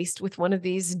someone's faced with one of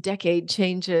these decade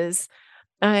changes,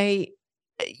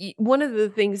 one of the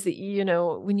things that,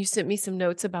 when you sent me some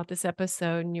notes about this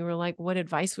episode and you were like, what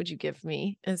advice would you give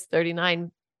me as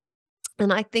 39?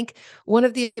 And I think one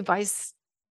of the advice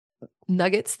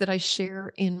nuggets that I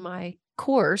share in my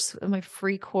course, my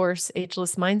free course,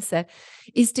 Ageless Mindset,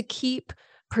 is to keep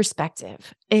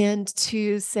perspective and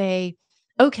to say,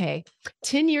 okay,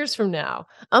 10 years from now,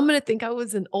 I'm going to think I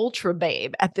was an ultra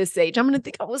babe at this age. I'm going to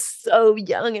think I was so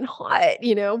young and hot,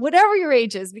 whatever your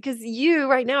age is, because you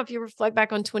right now, if you reflect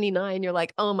back on 29, you're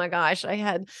like, oh my gosh, I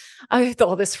had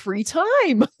all this free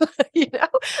time,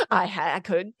 I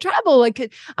could travel.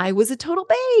 I was a total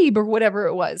babe or whatever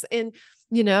it was. And,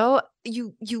 you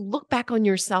look back on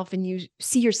yourself and you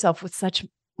see yourself with such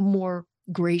more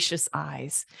gracious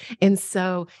eyes. And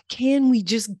so can we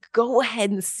just go ahead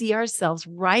and see ourselves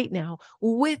right now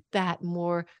with that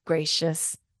more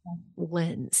gracious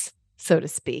lens, so to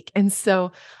speak? And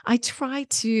so I try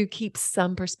to keep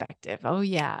some perspective. Oh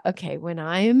yeah. Okay. When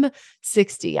I'm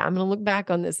 60, I'm going to look back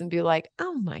on this and be like,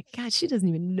 oh my God, she doesn't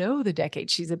even know the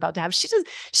decade she's about to have.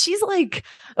 She's like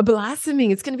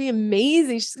blossoming. It's going to be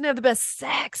amazing. She's going to have the best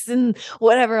sex and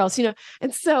whatever else,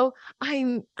 And so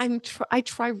I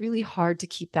try really hard to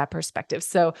keep that perspective.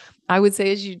 So I would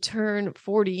say as you turn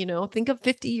 40, think of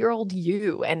 50-year-old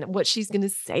you and what she's going to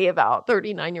say about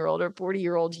 39-year-old or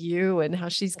 40-year-old you, and how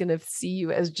she's going to see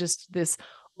you as just this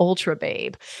ultra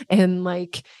babe. And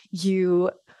like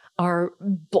you are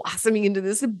blossoming into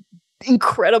this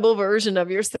incredible version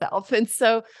of yourself. And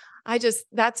so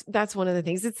that's one of the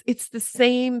things. It's the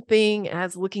same thing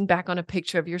as looking back on a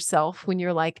picture of yourself when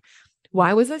you're like,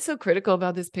 why was I so critical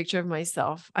about this picture of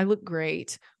myself? I look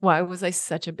great. Why was I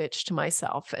such a bitch to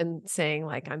myself and saying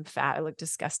like, I'm fat, I look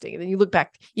disgusting. And then you look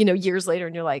back, years later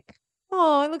and you're like,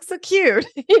 oh, I look so cute.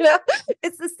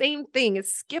 It's the same thing.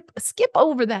 It's skip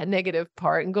over that negative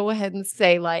part and go ahead and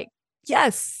say like,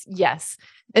 yes.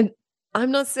 And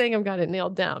I'm not saying I've got it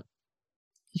nailed down,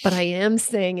 but I am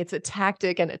saying it's a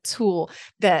tactic and a tool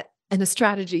and a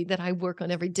strategy that I work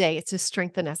on every day. It's to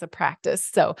strengthen as a practice.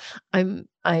 So I'm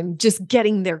just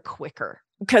getting there quicker,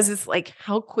 because it's like,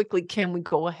 how quickly can we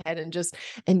go ahead and just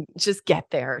get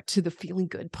there to the feeling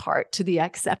good part, to the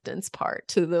acceptance part,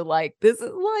 to the like, this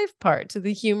is life part, to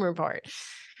the humor part.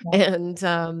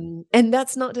 Yeah. And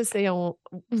that's not to say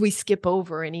we skip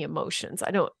over any emotions.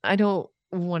 I don't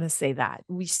want to say that.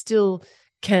 We still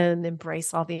can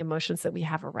embrace all the emotions that we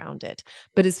have around it.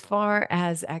 But as far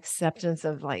as acceptance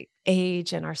of like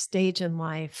age and our stage in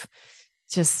life,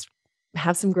 just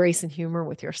have some grace and humor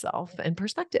with yourself and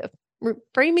perspective.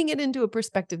 Framing it into a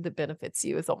perspective that benefits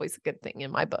you is always a good thing in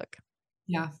my book.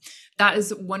 Yeah. That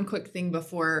is one quick thing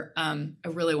before I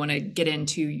really want to get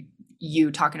into you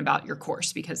talking about your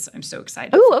course, because I'm so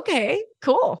excited. Oh, okay,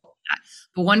 cool.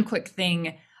 But one quick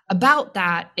thing about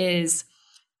that is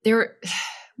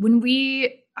my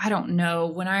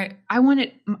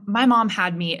mom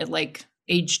had me at like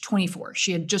age 24.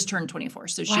 She had just turned 24.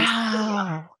 So she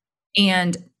was,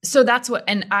 and so that's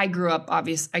and I grew up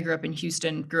in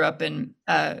Houston, grew up in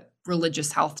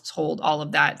religious household, all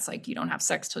of that. It's like, you don't have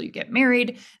sex till you get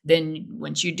married. Then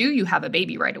once you do, you have a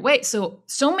baby right away. So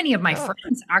many of my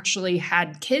friends actually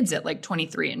had kids at like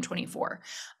 23 and 24.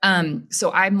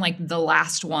 So I'm like the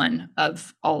last one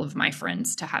of all of my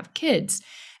friends to have kids.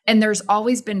 And there's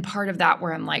always been part of that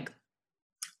where I'm like,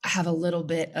 I have a little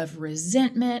bit of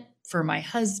resentment for my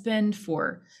husband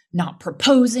for not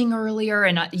proposing earlier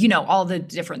and, all the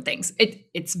different things.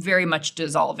 It's very much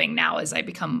dissolving now as I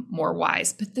become more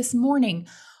wise. But this morning,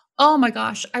 oh my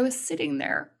gosh, I was sitting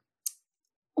there.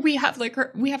 We have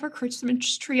our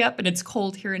Christmas tree up and it's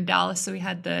cold here in Dallas. So we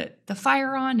had the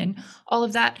fire on and all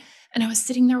of that. And I was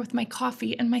sitting there with my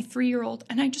coffee and my 3-year-old,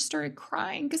 and I just started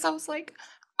crying because I was like,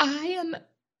 I am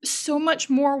so much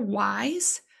more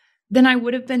wise than I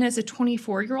would have been as a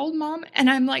 24-year-old mom. And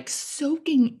I'm like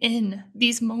soaking in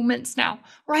these moments now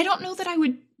where I don't know that I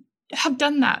would have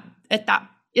done that at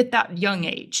that young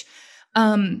age.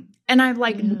 And I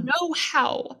know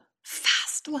how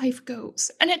fast life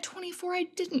goes. And at 24, I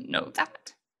didn't know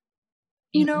that,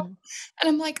 and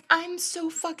I'm like, I'm so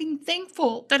fucking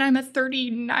thankful that I'm a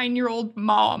 39-year-old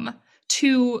mom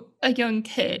to a young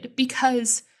kid,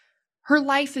 because her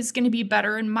life is going to be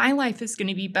better and my life is going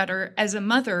to be better as a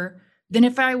mother than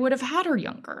if I would have had her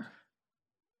younger,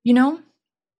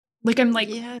 Like I'm like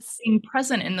being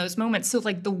present in those moments. So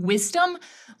like the wisdom,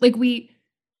 like we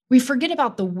forget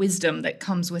about the wisdom that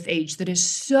comes with age that is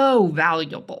so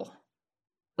valuable,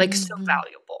 so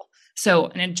valuable. So,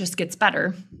 and it just gets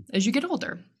better as you get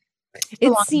older.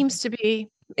 It seems to be,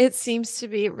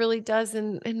 it really does.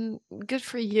 And good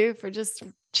for you for just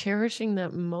cherishing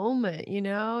that moment,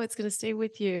 it's going to stay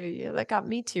with you. Yeah, that got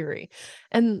me teary.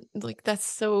 And like, that's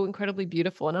so incredibly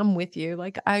beautiful. And I'm with you.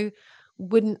 Like, I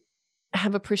wouldn't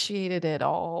have appreciated it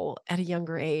all at a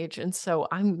younger age. And so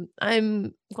I'm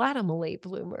glad I'm a late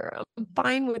bloomer. I'm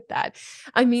fine with that.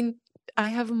 I mean, I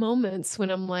have moments when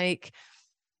I'm like,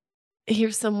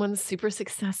 here's someone super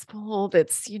successful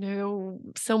that's,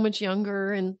 so much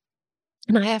younger. And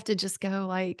I have to just go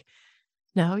like,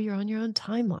 no, you're on your own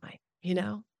timeline,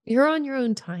 You're on your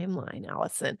own timeline,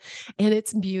 Allison, and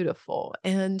it's beautiful.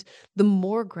 And the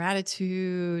more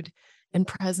gratitude and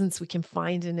presence we can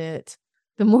find in it,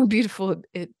 the more beautiful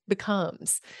it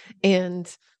becomes.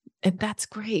 And that's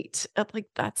great. Like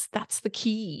that's the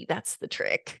key. That's the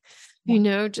trick,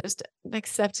 just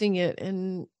accepting it.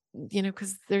 And,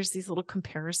 because there's these little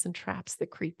comparison traps that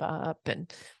creep up,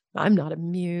 and I'm not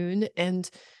immune. And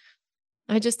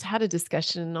I just had a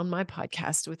discussion on my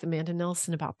podcast with Amanda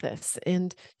Nelson about this,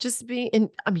 and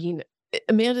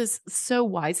Amanda's so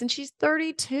wise, and she's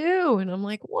 32, and I'm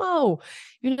like, whoa,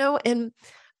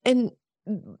 and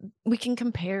we can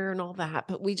compare and all that,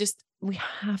 but we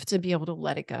have to be able to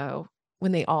let it go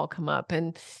when they all come up.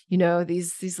 And,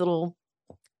 these little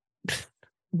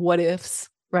what ifs,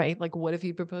 right? Like, what if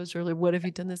he proposed earlier? What if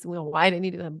he done this? Why didn't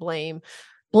he do that? Blame,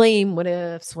 what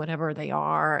ifs, whatever they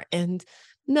are. And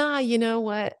you know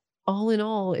what? All in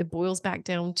all, it boils back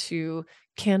down to,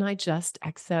 can I just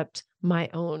accept my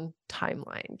own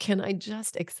timeline? Can I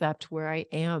just accept where I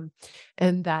am,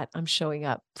 and that I'm showing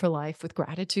up for life with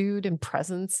gratitude and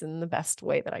presence in the best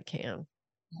way that I can?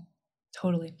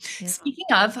 Totally. Yeah. Speaking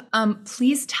of,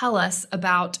 please tell us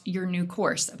about your new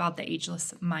course, about the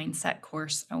Ageless Mindset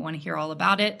course. I want to hear all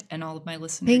about it, and all of my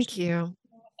listeners. Thank you.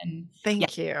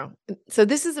 Thank you. So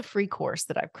this is a free course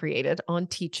that I've created on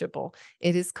Teachable.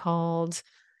 It is called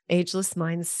Ageless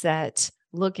Mindset,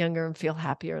 Look Younger and Feel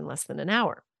Happier in Less Than an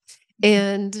Hour.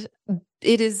 And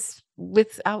it is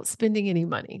without spending any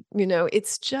money.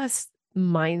 It's just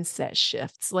mindset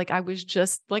shifts. Like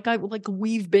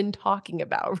we've been talking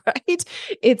about, right?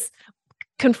 It's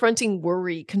confronting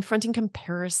worry, confronting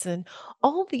comparison,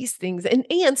 all these things,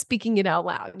 and speaking it out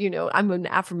loud. I'm an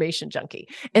affirmation junkie.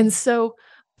 And so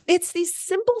it's these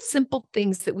simple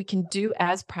things that we can do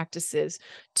as practices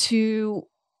to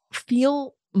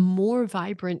feel more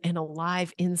vibrant and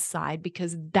alive inside,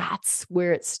 because that's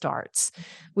where it starts.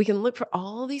 We can look for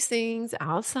all these things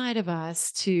outside of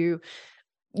us to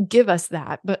give us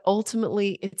that, but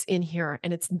ultimately it's in here,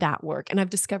 and it's that work. And I've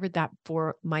discovered that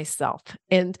for myself.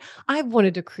 And I've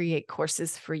wanted to create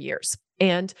courses for years,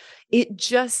 and it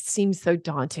just seems so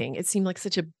daunting. It seemed like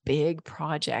such a big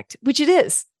project, which it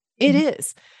is. It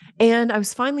is. And I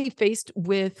was finally faced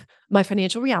with my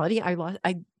financial reality.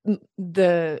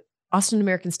 The Austin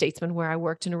American-Statesman, where I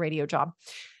worked in a radio job,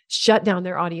 shut down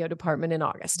their audio department in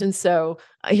August. And so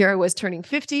here I was turning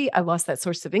 50. I lost that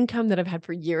source of income that I've had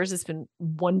for years. It's been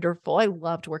wonderful. I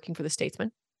loved working for the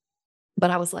Statesman. But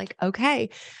I was like,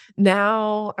 okay,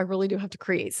 now I really do have to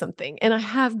create something. And I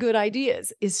have good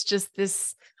ideas. It's just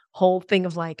this whole thing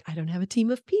of like, I don't have a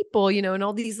team of people, and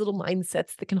all these little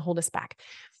mindsets that can hold us back.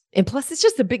 And plus it's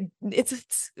just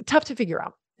it's tough to figure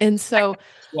out. And so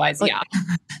wise, like,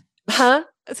 yeah.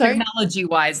 Sorry? Technology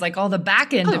wise, like all the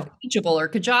back end of Teachable or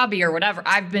Kajabi or whatever.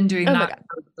 I've been doing that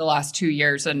for the last 2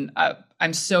 years, and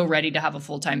I'm so ready to have a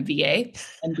full-time VA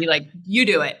and be like, you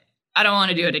do it. I don't want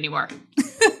to do it anymore.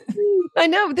 I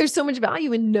know there's so much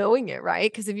value in knowing it,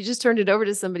 right? Because if you just turned it over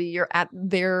to somebody,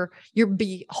 you're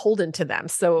beholden to them.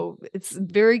 So it's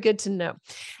very good to know.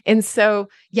 And so,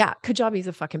 yeah, Kajabi is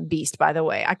a fucking beast, by the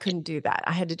way. I couldn't do that.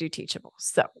 I had to do Teachable.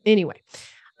 So anyway,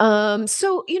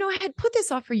 so, I had put this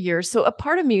off for years. So a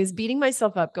part of me is beating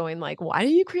myself up going like, why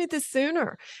didn't you create this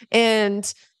sooner?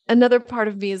 And another part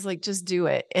of me is like, just do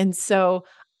it. And so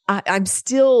I'm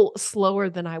still slower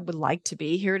than I would like to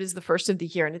be. Here it is, the first of the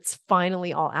year, and it's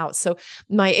finally all out. So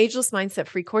my Ageless Mindset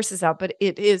free course is out, but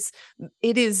it is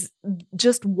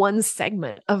just one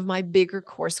segment of my bigger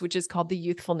course, which is called the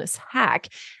Youthfulness Hack.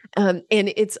 And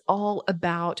it's all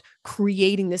about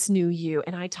creating this new you.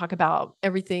 And I talk about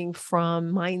everything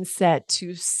from mindset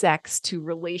to sex to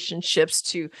relationships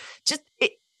to just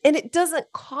it. And it doesn't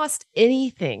cost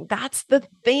anything. That's the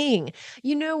thing.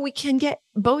 We can get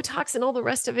Botox and all the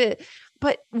rest of it,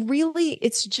 but really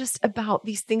it's just about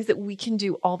these things that we can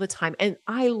do all the time. And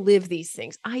I live these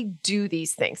things. I do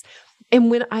these things. And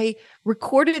when I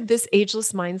recorded this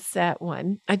Ageless Mindset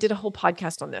one, I did a whole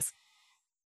podcast on this.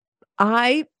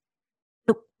 I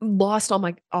lost all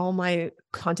my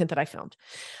content that I filmed.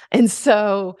 And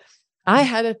so I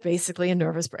had basically a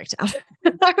nervous breakdown.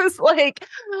 I was like,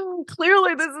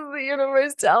 clearly this is the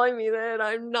universe telling me that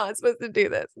I'm not supposed to do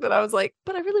this. But I was like,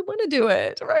 but I really want to do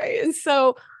it. Right. And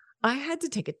so I had to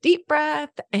take a deep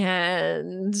breath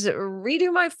and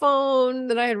redo my phone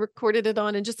that I had recorded it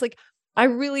on. And just like, I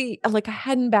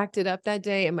hadn't backed it up that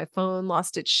day and my phone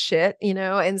lost its shit,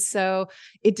 and so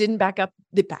it didn't back up.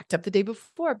 It backed up the day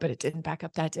before, but it didn't back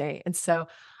up that day. And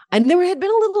there had been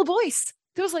a little voice.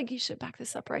 It was like, you should back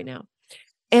this up right now.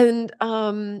 And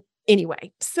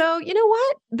anyway, so you know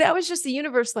what? That was just the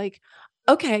universe like,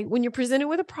 okay, when you're presented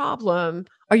with a problem,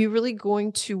 are you really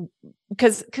going to,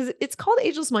 because it's called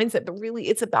Ageless Mindset, but really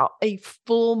it's about a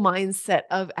full mindset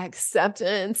of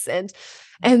acceptance and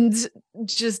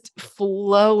just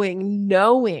flowing,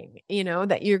 knowing,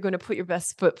 that you're going to put your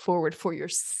best foot forward for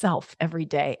yourself every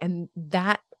day. And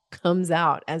that comes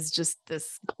out as just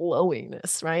this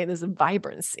glowiness, right? There's a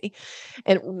vibrancy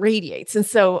and it radiates. And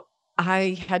so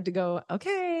I had to go,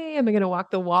 okay, am I going to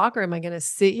walk the walk or am I going to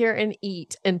sit here and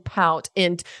eat and pout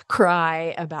and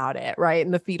cry about it, right?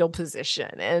 In the fetal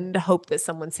position and hope that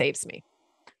someone saves me?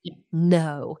 Yeah.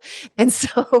 No. And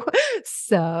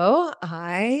so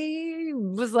I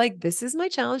was like, this is my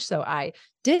challenge. So I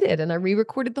did it and I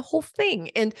re-recorded the whole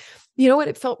thing. And you know what?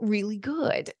 It felt really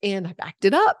good. And I backed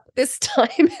it up this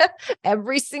time.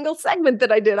 Every single segment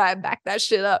that I did, I backed that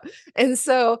shit up. And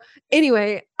so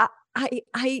anyway,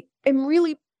 I am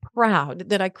really proud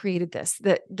that I created this,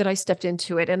 that I stepped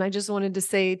into it. And I just wanted to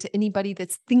say to anybody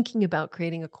that's thinking about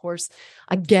creating a course,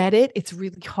 I get it. It's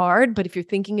really hard, but if you're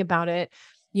thinking about it,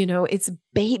 it's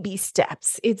baby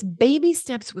steps. It's baby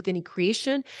steps with any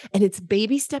creation. And it's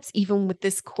baby steps even with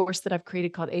this course that I've created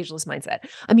called Ageless Mindset.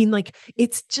 I mean, like,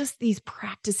 it's just these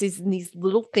practices and these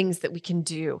little things that we can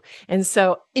do. And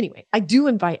so anyway, I do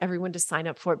invite everyone to sign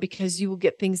up for it because you will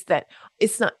get things that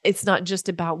it's not just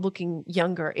about looking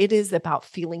younger. It is about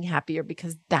feeling happier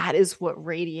because that is what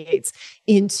radiates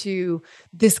into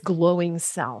this glowing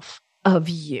self of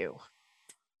you.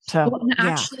 So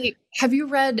actually, have you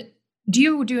read, do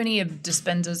you do any of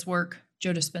Dispenza's work,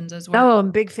 Joe Dispenza's work? Oh, I'm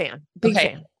a big fan. Big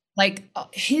fan. Like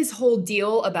his whole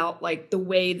deal about like the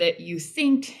way that you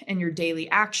think and your daily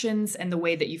actions and the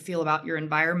way that you feel about your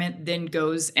environment then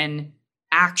goes and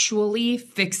actually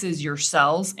fixes your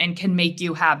cells and can make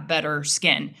you have better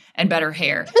skin and better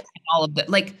hair and all of that.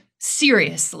 Like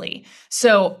seriously.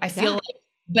 So I feel like,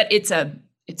 but it's a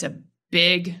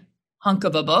big hunk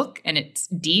of a book and it's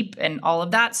deep and all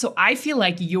of that. So I feel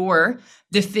like you're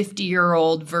the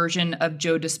 50-year-old version of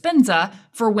Joe Dispenza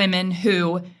for women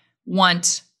who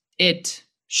want it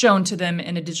shown to them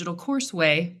in a digital course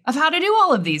way of how to do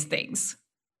all of these things.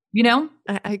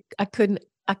 I couldn't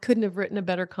have written a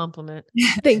better compliment.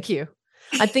 Thank you.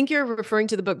 I think you're referring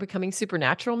to the book Becoming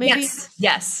Supernatural, maybe?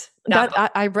 Yes.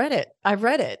 I read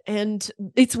it. And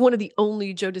it's one of the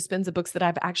only Joe Dispenza books that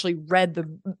I've actually read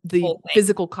the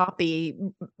physical copy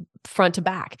front to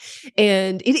back.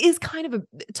 And it is kind of a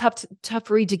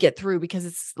tough read to get through because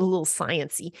it's a little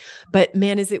sciencey, but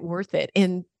man, is it worth it.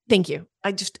 And thank you.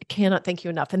 I just cannot thank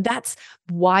you enough. And that's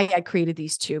why I created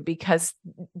these two, because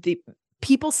the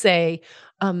people say,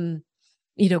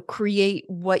 create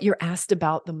what you're asked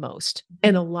about the most.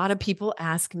 And a lot of people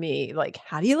ask me, like,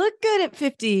 how do you look good at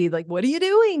 50? Like, what are you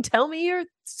doing? Tell me your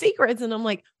secrets. And I'm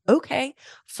like, okay,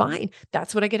 fine.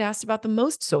 That's what I get asked about the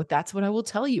most. So that's what I will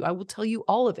tell you. I will tell you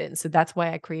all of it. And so that's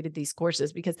why I created these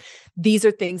courses, because these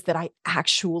are things that I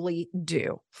actually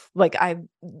do. Like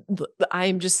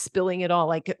I'm just spilling it all.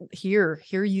 Like, here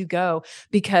you go,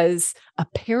 because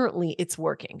apparently it's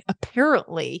working.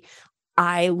 Apparently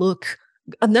I look.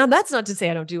 Now, that's not to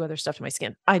say I don't do other stuff to my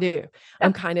skin. I do.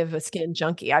 I'm kind of a skin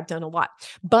junkie. I've done a lot,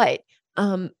 but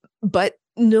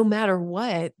no matter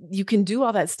what, you can do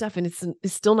all that stuff and it's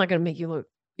still not going to make you look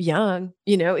young.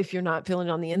 If you're not feeling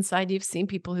it on the inside. You've seen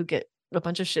people who get a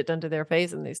bunch of shit done to their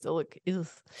face and they still look, ugh.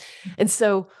 And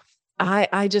so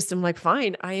I just am like,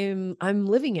 fine, I'm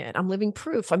living it. I'm living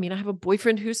proof. I mean, I have a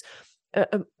boyfriend who's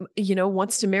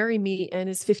wants to marry me and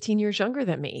is 15 years younger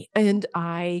than me. And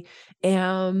I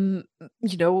am,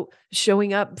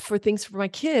 showing up for things for my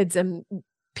kids, and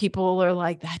people are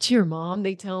like, that's your mom.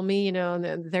 They tell me, and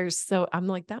I'm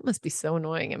like, that must be so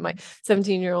annoying. And my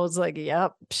 17-year-old's like,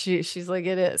 yep, she's like,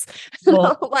 it is.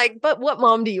 Well, like, but what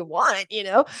mom do you want?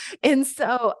 And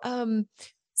so,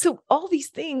 so all these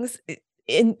things,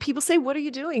 and people say, what are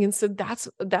you doing? And so that's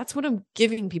what I'm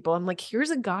giving people. I'm like, here's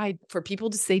a guide for people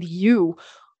to say to you,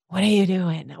 what are you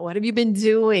doing? What have you been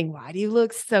doing? Why do you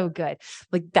look so good?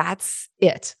 Like, that's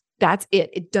it. That's it.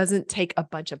 It doesn't take a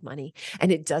bunch of money,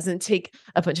 and it doesn't take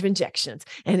a bunch of injections,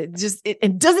 and it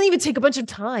doesn't even take a bunch of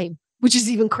time, which is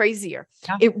even crazier.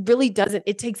 Yeah. It really doesn't.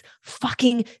 It takes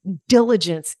fucking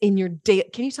diligence in your day.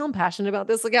 Can you tell I'm passionate about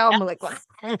this? Like, I'm like,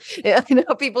 yeah,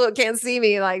 people can't see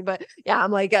me, like, but yeah,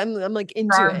 I'm like into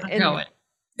it.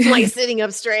 And like sitting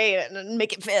up straight and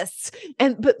making fists.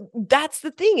 But that's the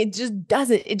thing. It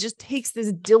just takes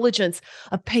this diligence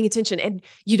of paying attention. And,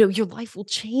 your life will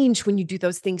change when you do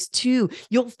those things too.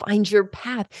 You'll find your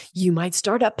path. You might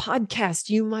start a podcast.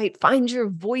 You might find your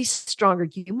voice stronger.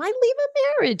 You might leave a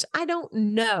marriage. I don't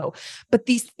know. But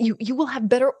you will have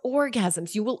better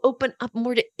orgasms. You will open up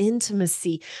more to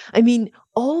intimacy. I mean,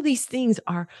 all these things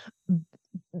are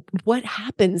what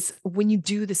happens when you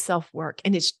do the self-work,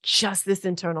 and it's just this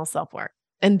internal self-work.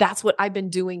 And that's what I've been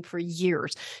doing for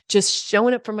years, just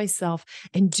showing up for myself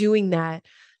and doing that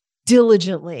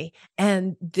diligently.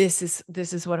 And this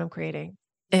is what I'm creating.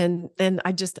 And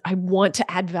I want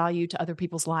to add value to other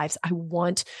people's lives.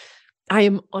 I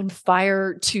am on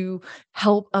fire to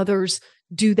help others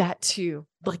do that too.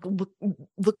 Like,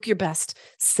 look your best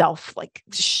self, like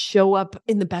show up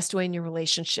in the best way in your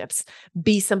relationships,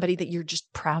 be somebody that you're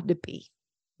just proud to be,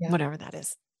 whatever that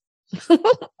is.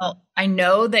 Well, I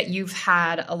know that you've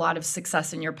had a lot of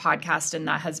success in your podcast, and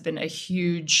that has been a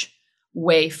huge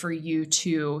way for you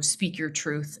to speak your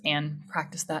truth and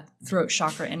practice that throat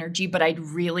chakra energy. But I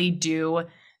really do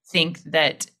think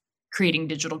that creating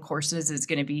digital courses is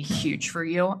going to be huge for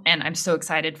you. And I'm so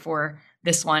excited for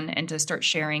this one and to start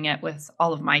sharing it with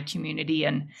all of my community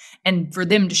and for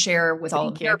them to share with all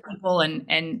of their people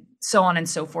and so on and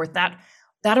so forth. That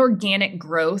organic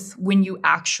growth, when you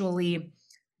actually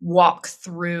walk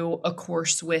through a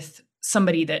course with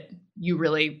somebody that you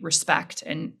really respect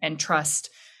and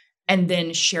trust, and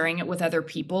then sharing it with other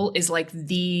people, is like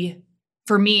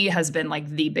for me, has been like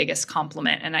the biggest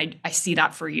compliment. And I see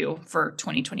that for you for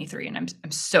 2023. And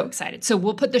I'm so excited. So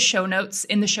we'll put the show notes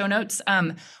in the show notes.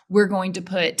 We're going to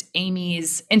put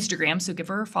Amy's Instagram, so give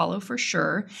her a follow for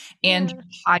sure, and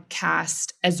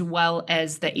podcast, as well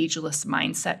as the Ageless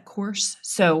Mindset course.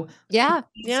 So yeah.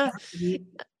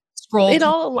 It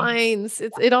all aligns.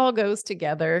 It all goes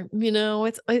together.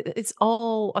 It's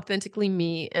all authentically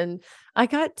me. And I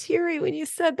got teary when you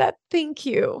said that. Thank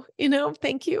you.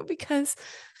 Thank you, because,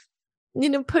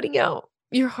 putting out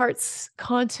your heart's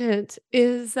content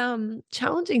is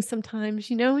challenging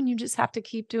sometimes, and you just have to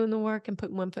keep doing the work and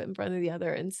putting one foot in front of the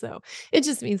other. And so it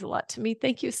just means a lot to me.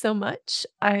 Thank you so much.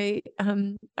 I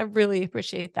really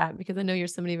appreciate that, because I know you're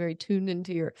somebody very tuned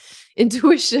into your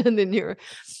intuition and your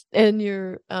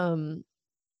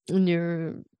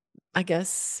I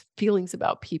guess feelings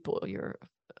about people, your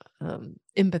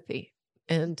empathy.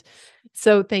 And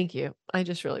so thank you. I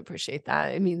just really appreciate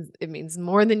that. It means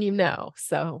more than you know.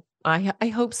 So I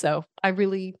hope so.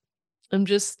 I'm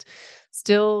just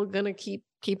still gonna keep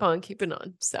on keeping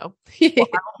on. So well,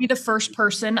 I'll be the first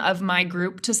person of my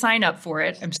group to sign up for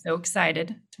it. I'm so excited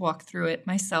to walk through it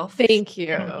myself. Thank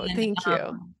you. Thank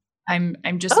you.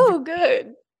 I'm just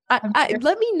good.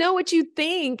 Let me know what you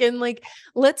think. And like,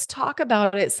 let's talk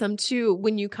about it some too,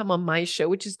 when you come on my show,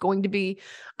 which is going to be,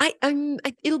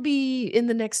 it'll be in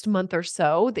the next month or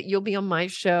so that you'll be on my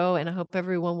show. And I hope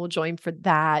everyone will join for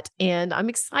that. And I'm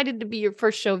excited to be your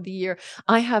first show of the year.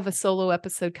 I have a solo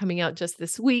episode coming out just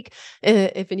this week.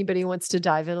 If anybody wants to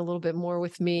dive in a little bit more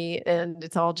with me, and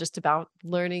it's all just about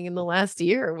learning in the last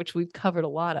year, which we've covered a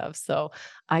lot of. So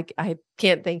I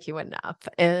can't thank you enough.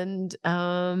 And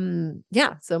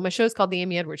so my show is called The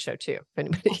Amy Edwards Show too, if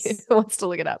anybody wants to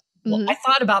look it up. Well, I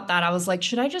thought about that. I was like,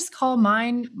 should I just call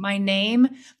mine my name?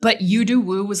 But You Do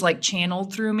Woo was like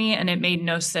channeled through me and it made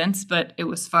no sense, but it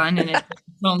was fun and it's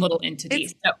its own little entity.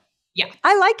 So yeah.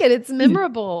 I like it. It's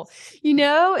memorable,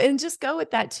 and just go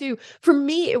with that too. For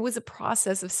me, it was a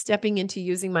process of stepping into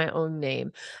using my own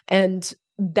name. And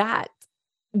that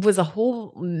was a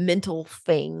whole mental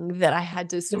thing that I had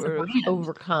to sort of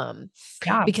overcome,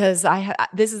 because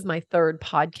this is my third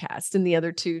podcast and the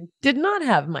other two did not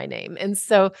have my name. And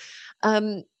so,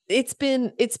 it's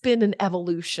been an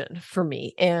evolution for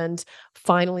me. And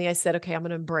finally I said, okay, I'm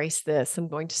going to embrace this. I'm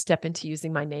going to step into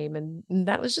using my name. And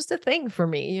that was just a thing for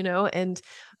me, and,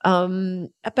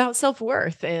 about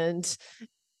self-worth.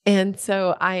 And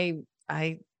so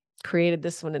I created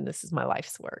this one, and this is my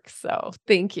life's work. So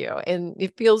thank you. And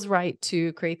it feels right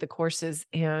to create the courses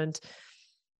and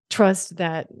trust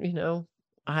that,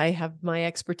 I have my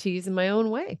expertise in my own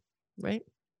way. Right.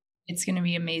 It's going to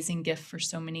be an amazing gift for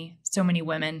so many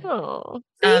women. Oh,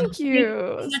 thank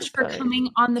you. Thank you so much for coming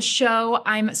on the show.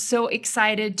 I'm so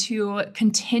excited to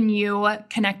continue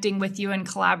connecting with you and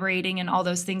collaborating and all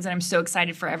those things. And I'm so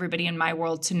excited for everybody in my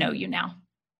world to know you now.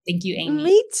 Thank you, Amy.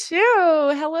 Me too.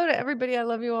 Hello to everybody. I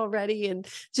love you already. And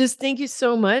just thank you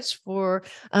so much for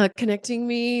connecting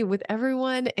me with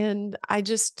everyone. And I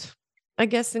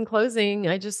guess in closing,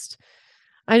 I just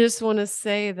want to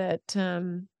say that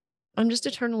I'm just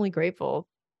eternally grateful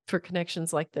for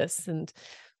connections like this and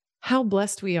how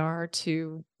blessed we are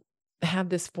to have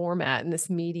this format and this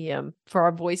medium for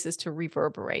our voices to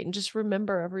reverberate. And just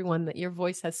remember, everyone, that your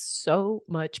voice has so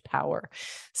much power.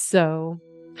 So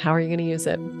how are you going to use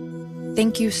it?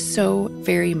 Thank you so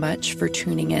very much for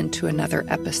tuning in to another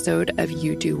episode of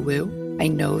You Do Woo. I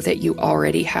know that you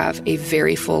already have a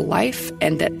very full life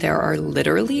and that there are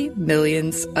literally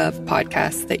millions of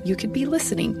podcasts that you could be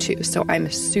listening to. So I'm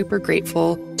super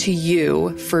grateful to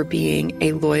you for being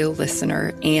a loyal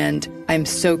listener. And I'm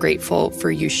so grateful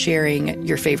for you sharing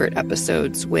your favorite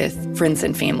episodes with friends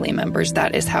and family members.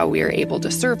 That is how we are able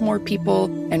to serve more people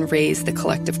and raise the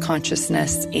collective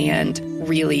consciousness and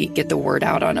really get the word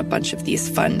out on a bunch of these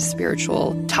fun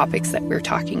spiritual topics that we're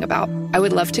talking about. I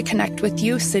would love to connect with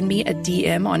you. Send me a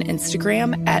DM on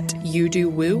Instagram at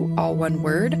YouDoWoo, all one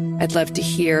word. I'd love to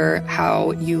hear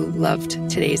how you loved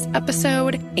today's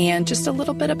episode and just a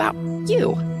little bit about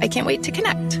you. I can't wait to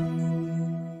connect.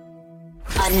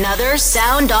 Another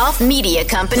Sound Off Media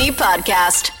Company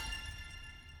podcast.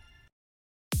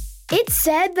 It's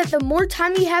said that the more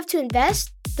time you have to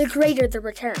invest, the greater the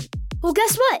return. Well,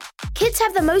 guess what? Kids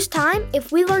have the most time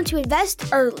if we learn to invest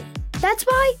early. That's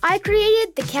why I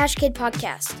created the Cash Kid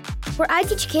podcast, where I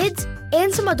teach kids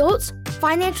and some adults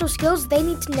financial skills they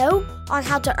need to know on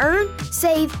how to earn,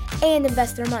 save, and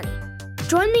invest their money.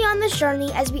 Join me on this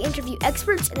journey as we interview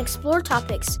experts and explore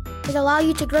topics that allow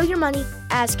you to grow your money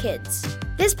as kids.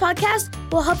 This podcast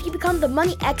will help you become the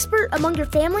money expert among your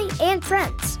family and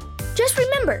friends. Just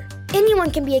remember,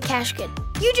 anyone can be a cash kid.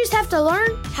 You just have to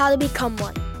learn how to become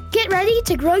one. Get ready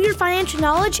to grow your financial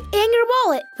knowledge and your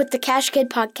wallet with the Cash Kid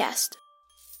podcast.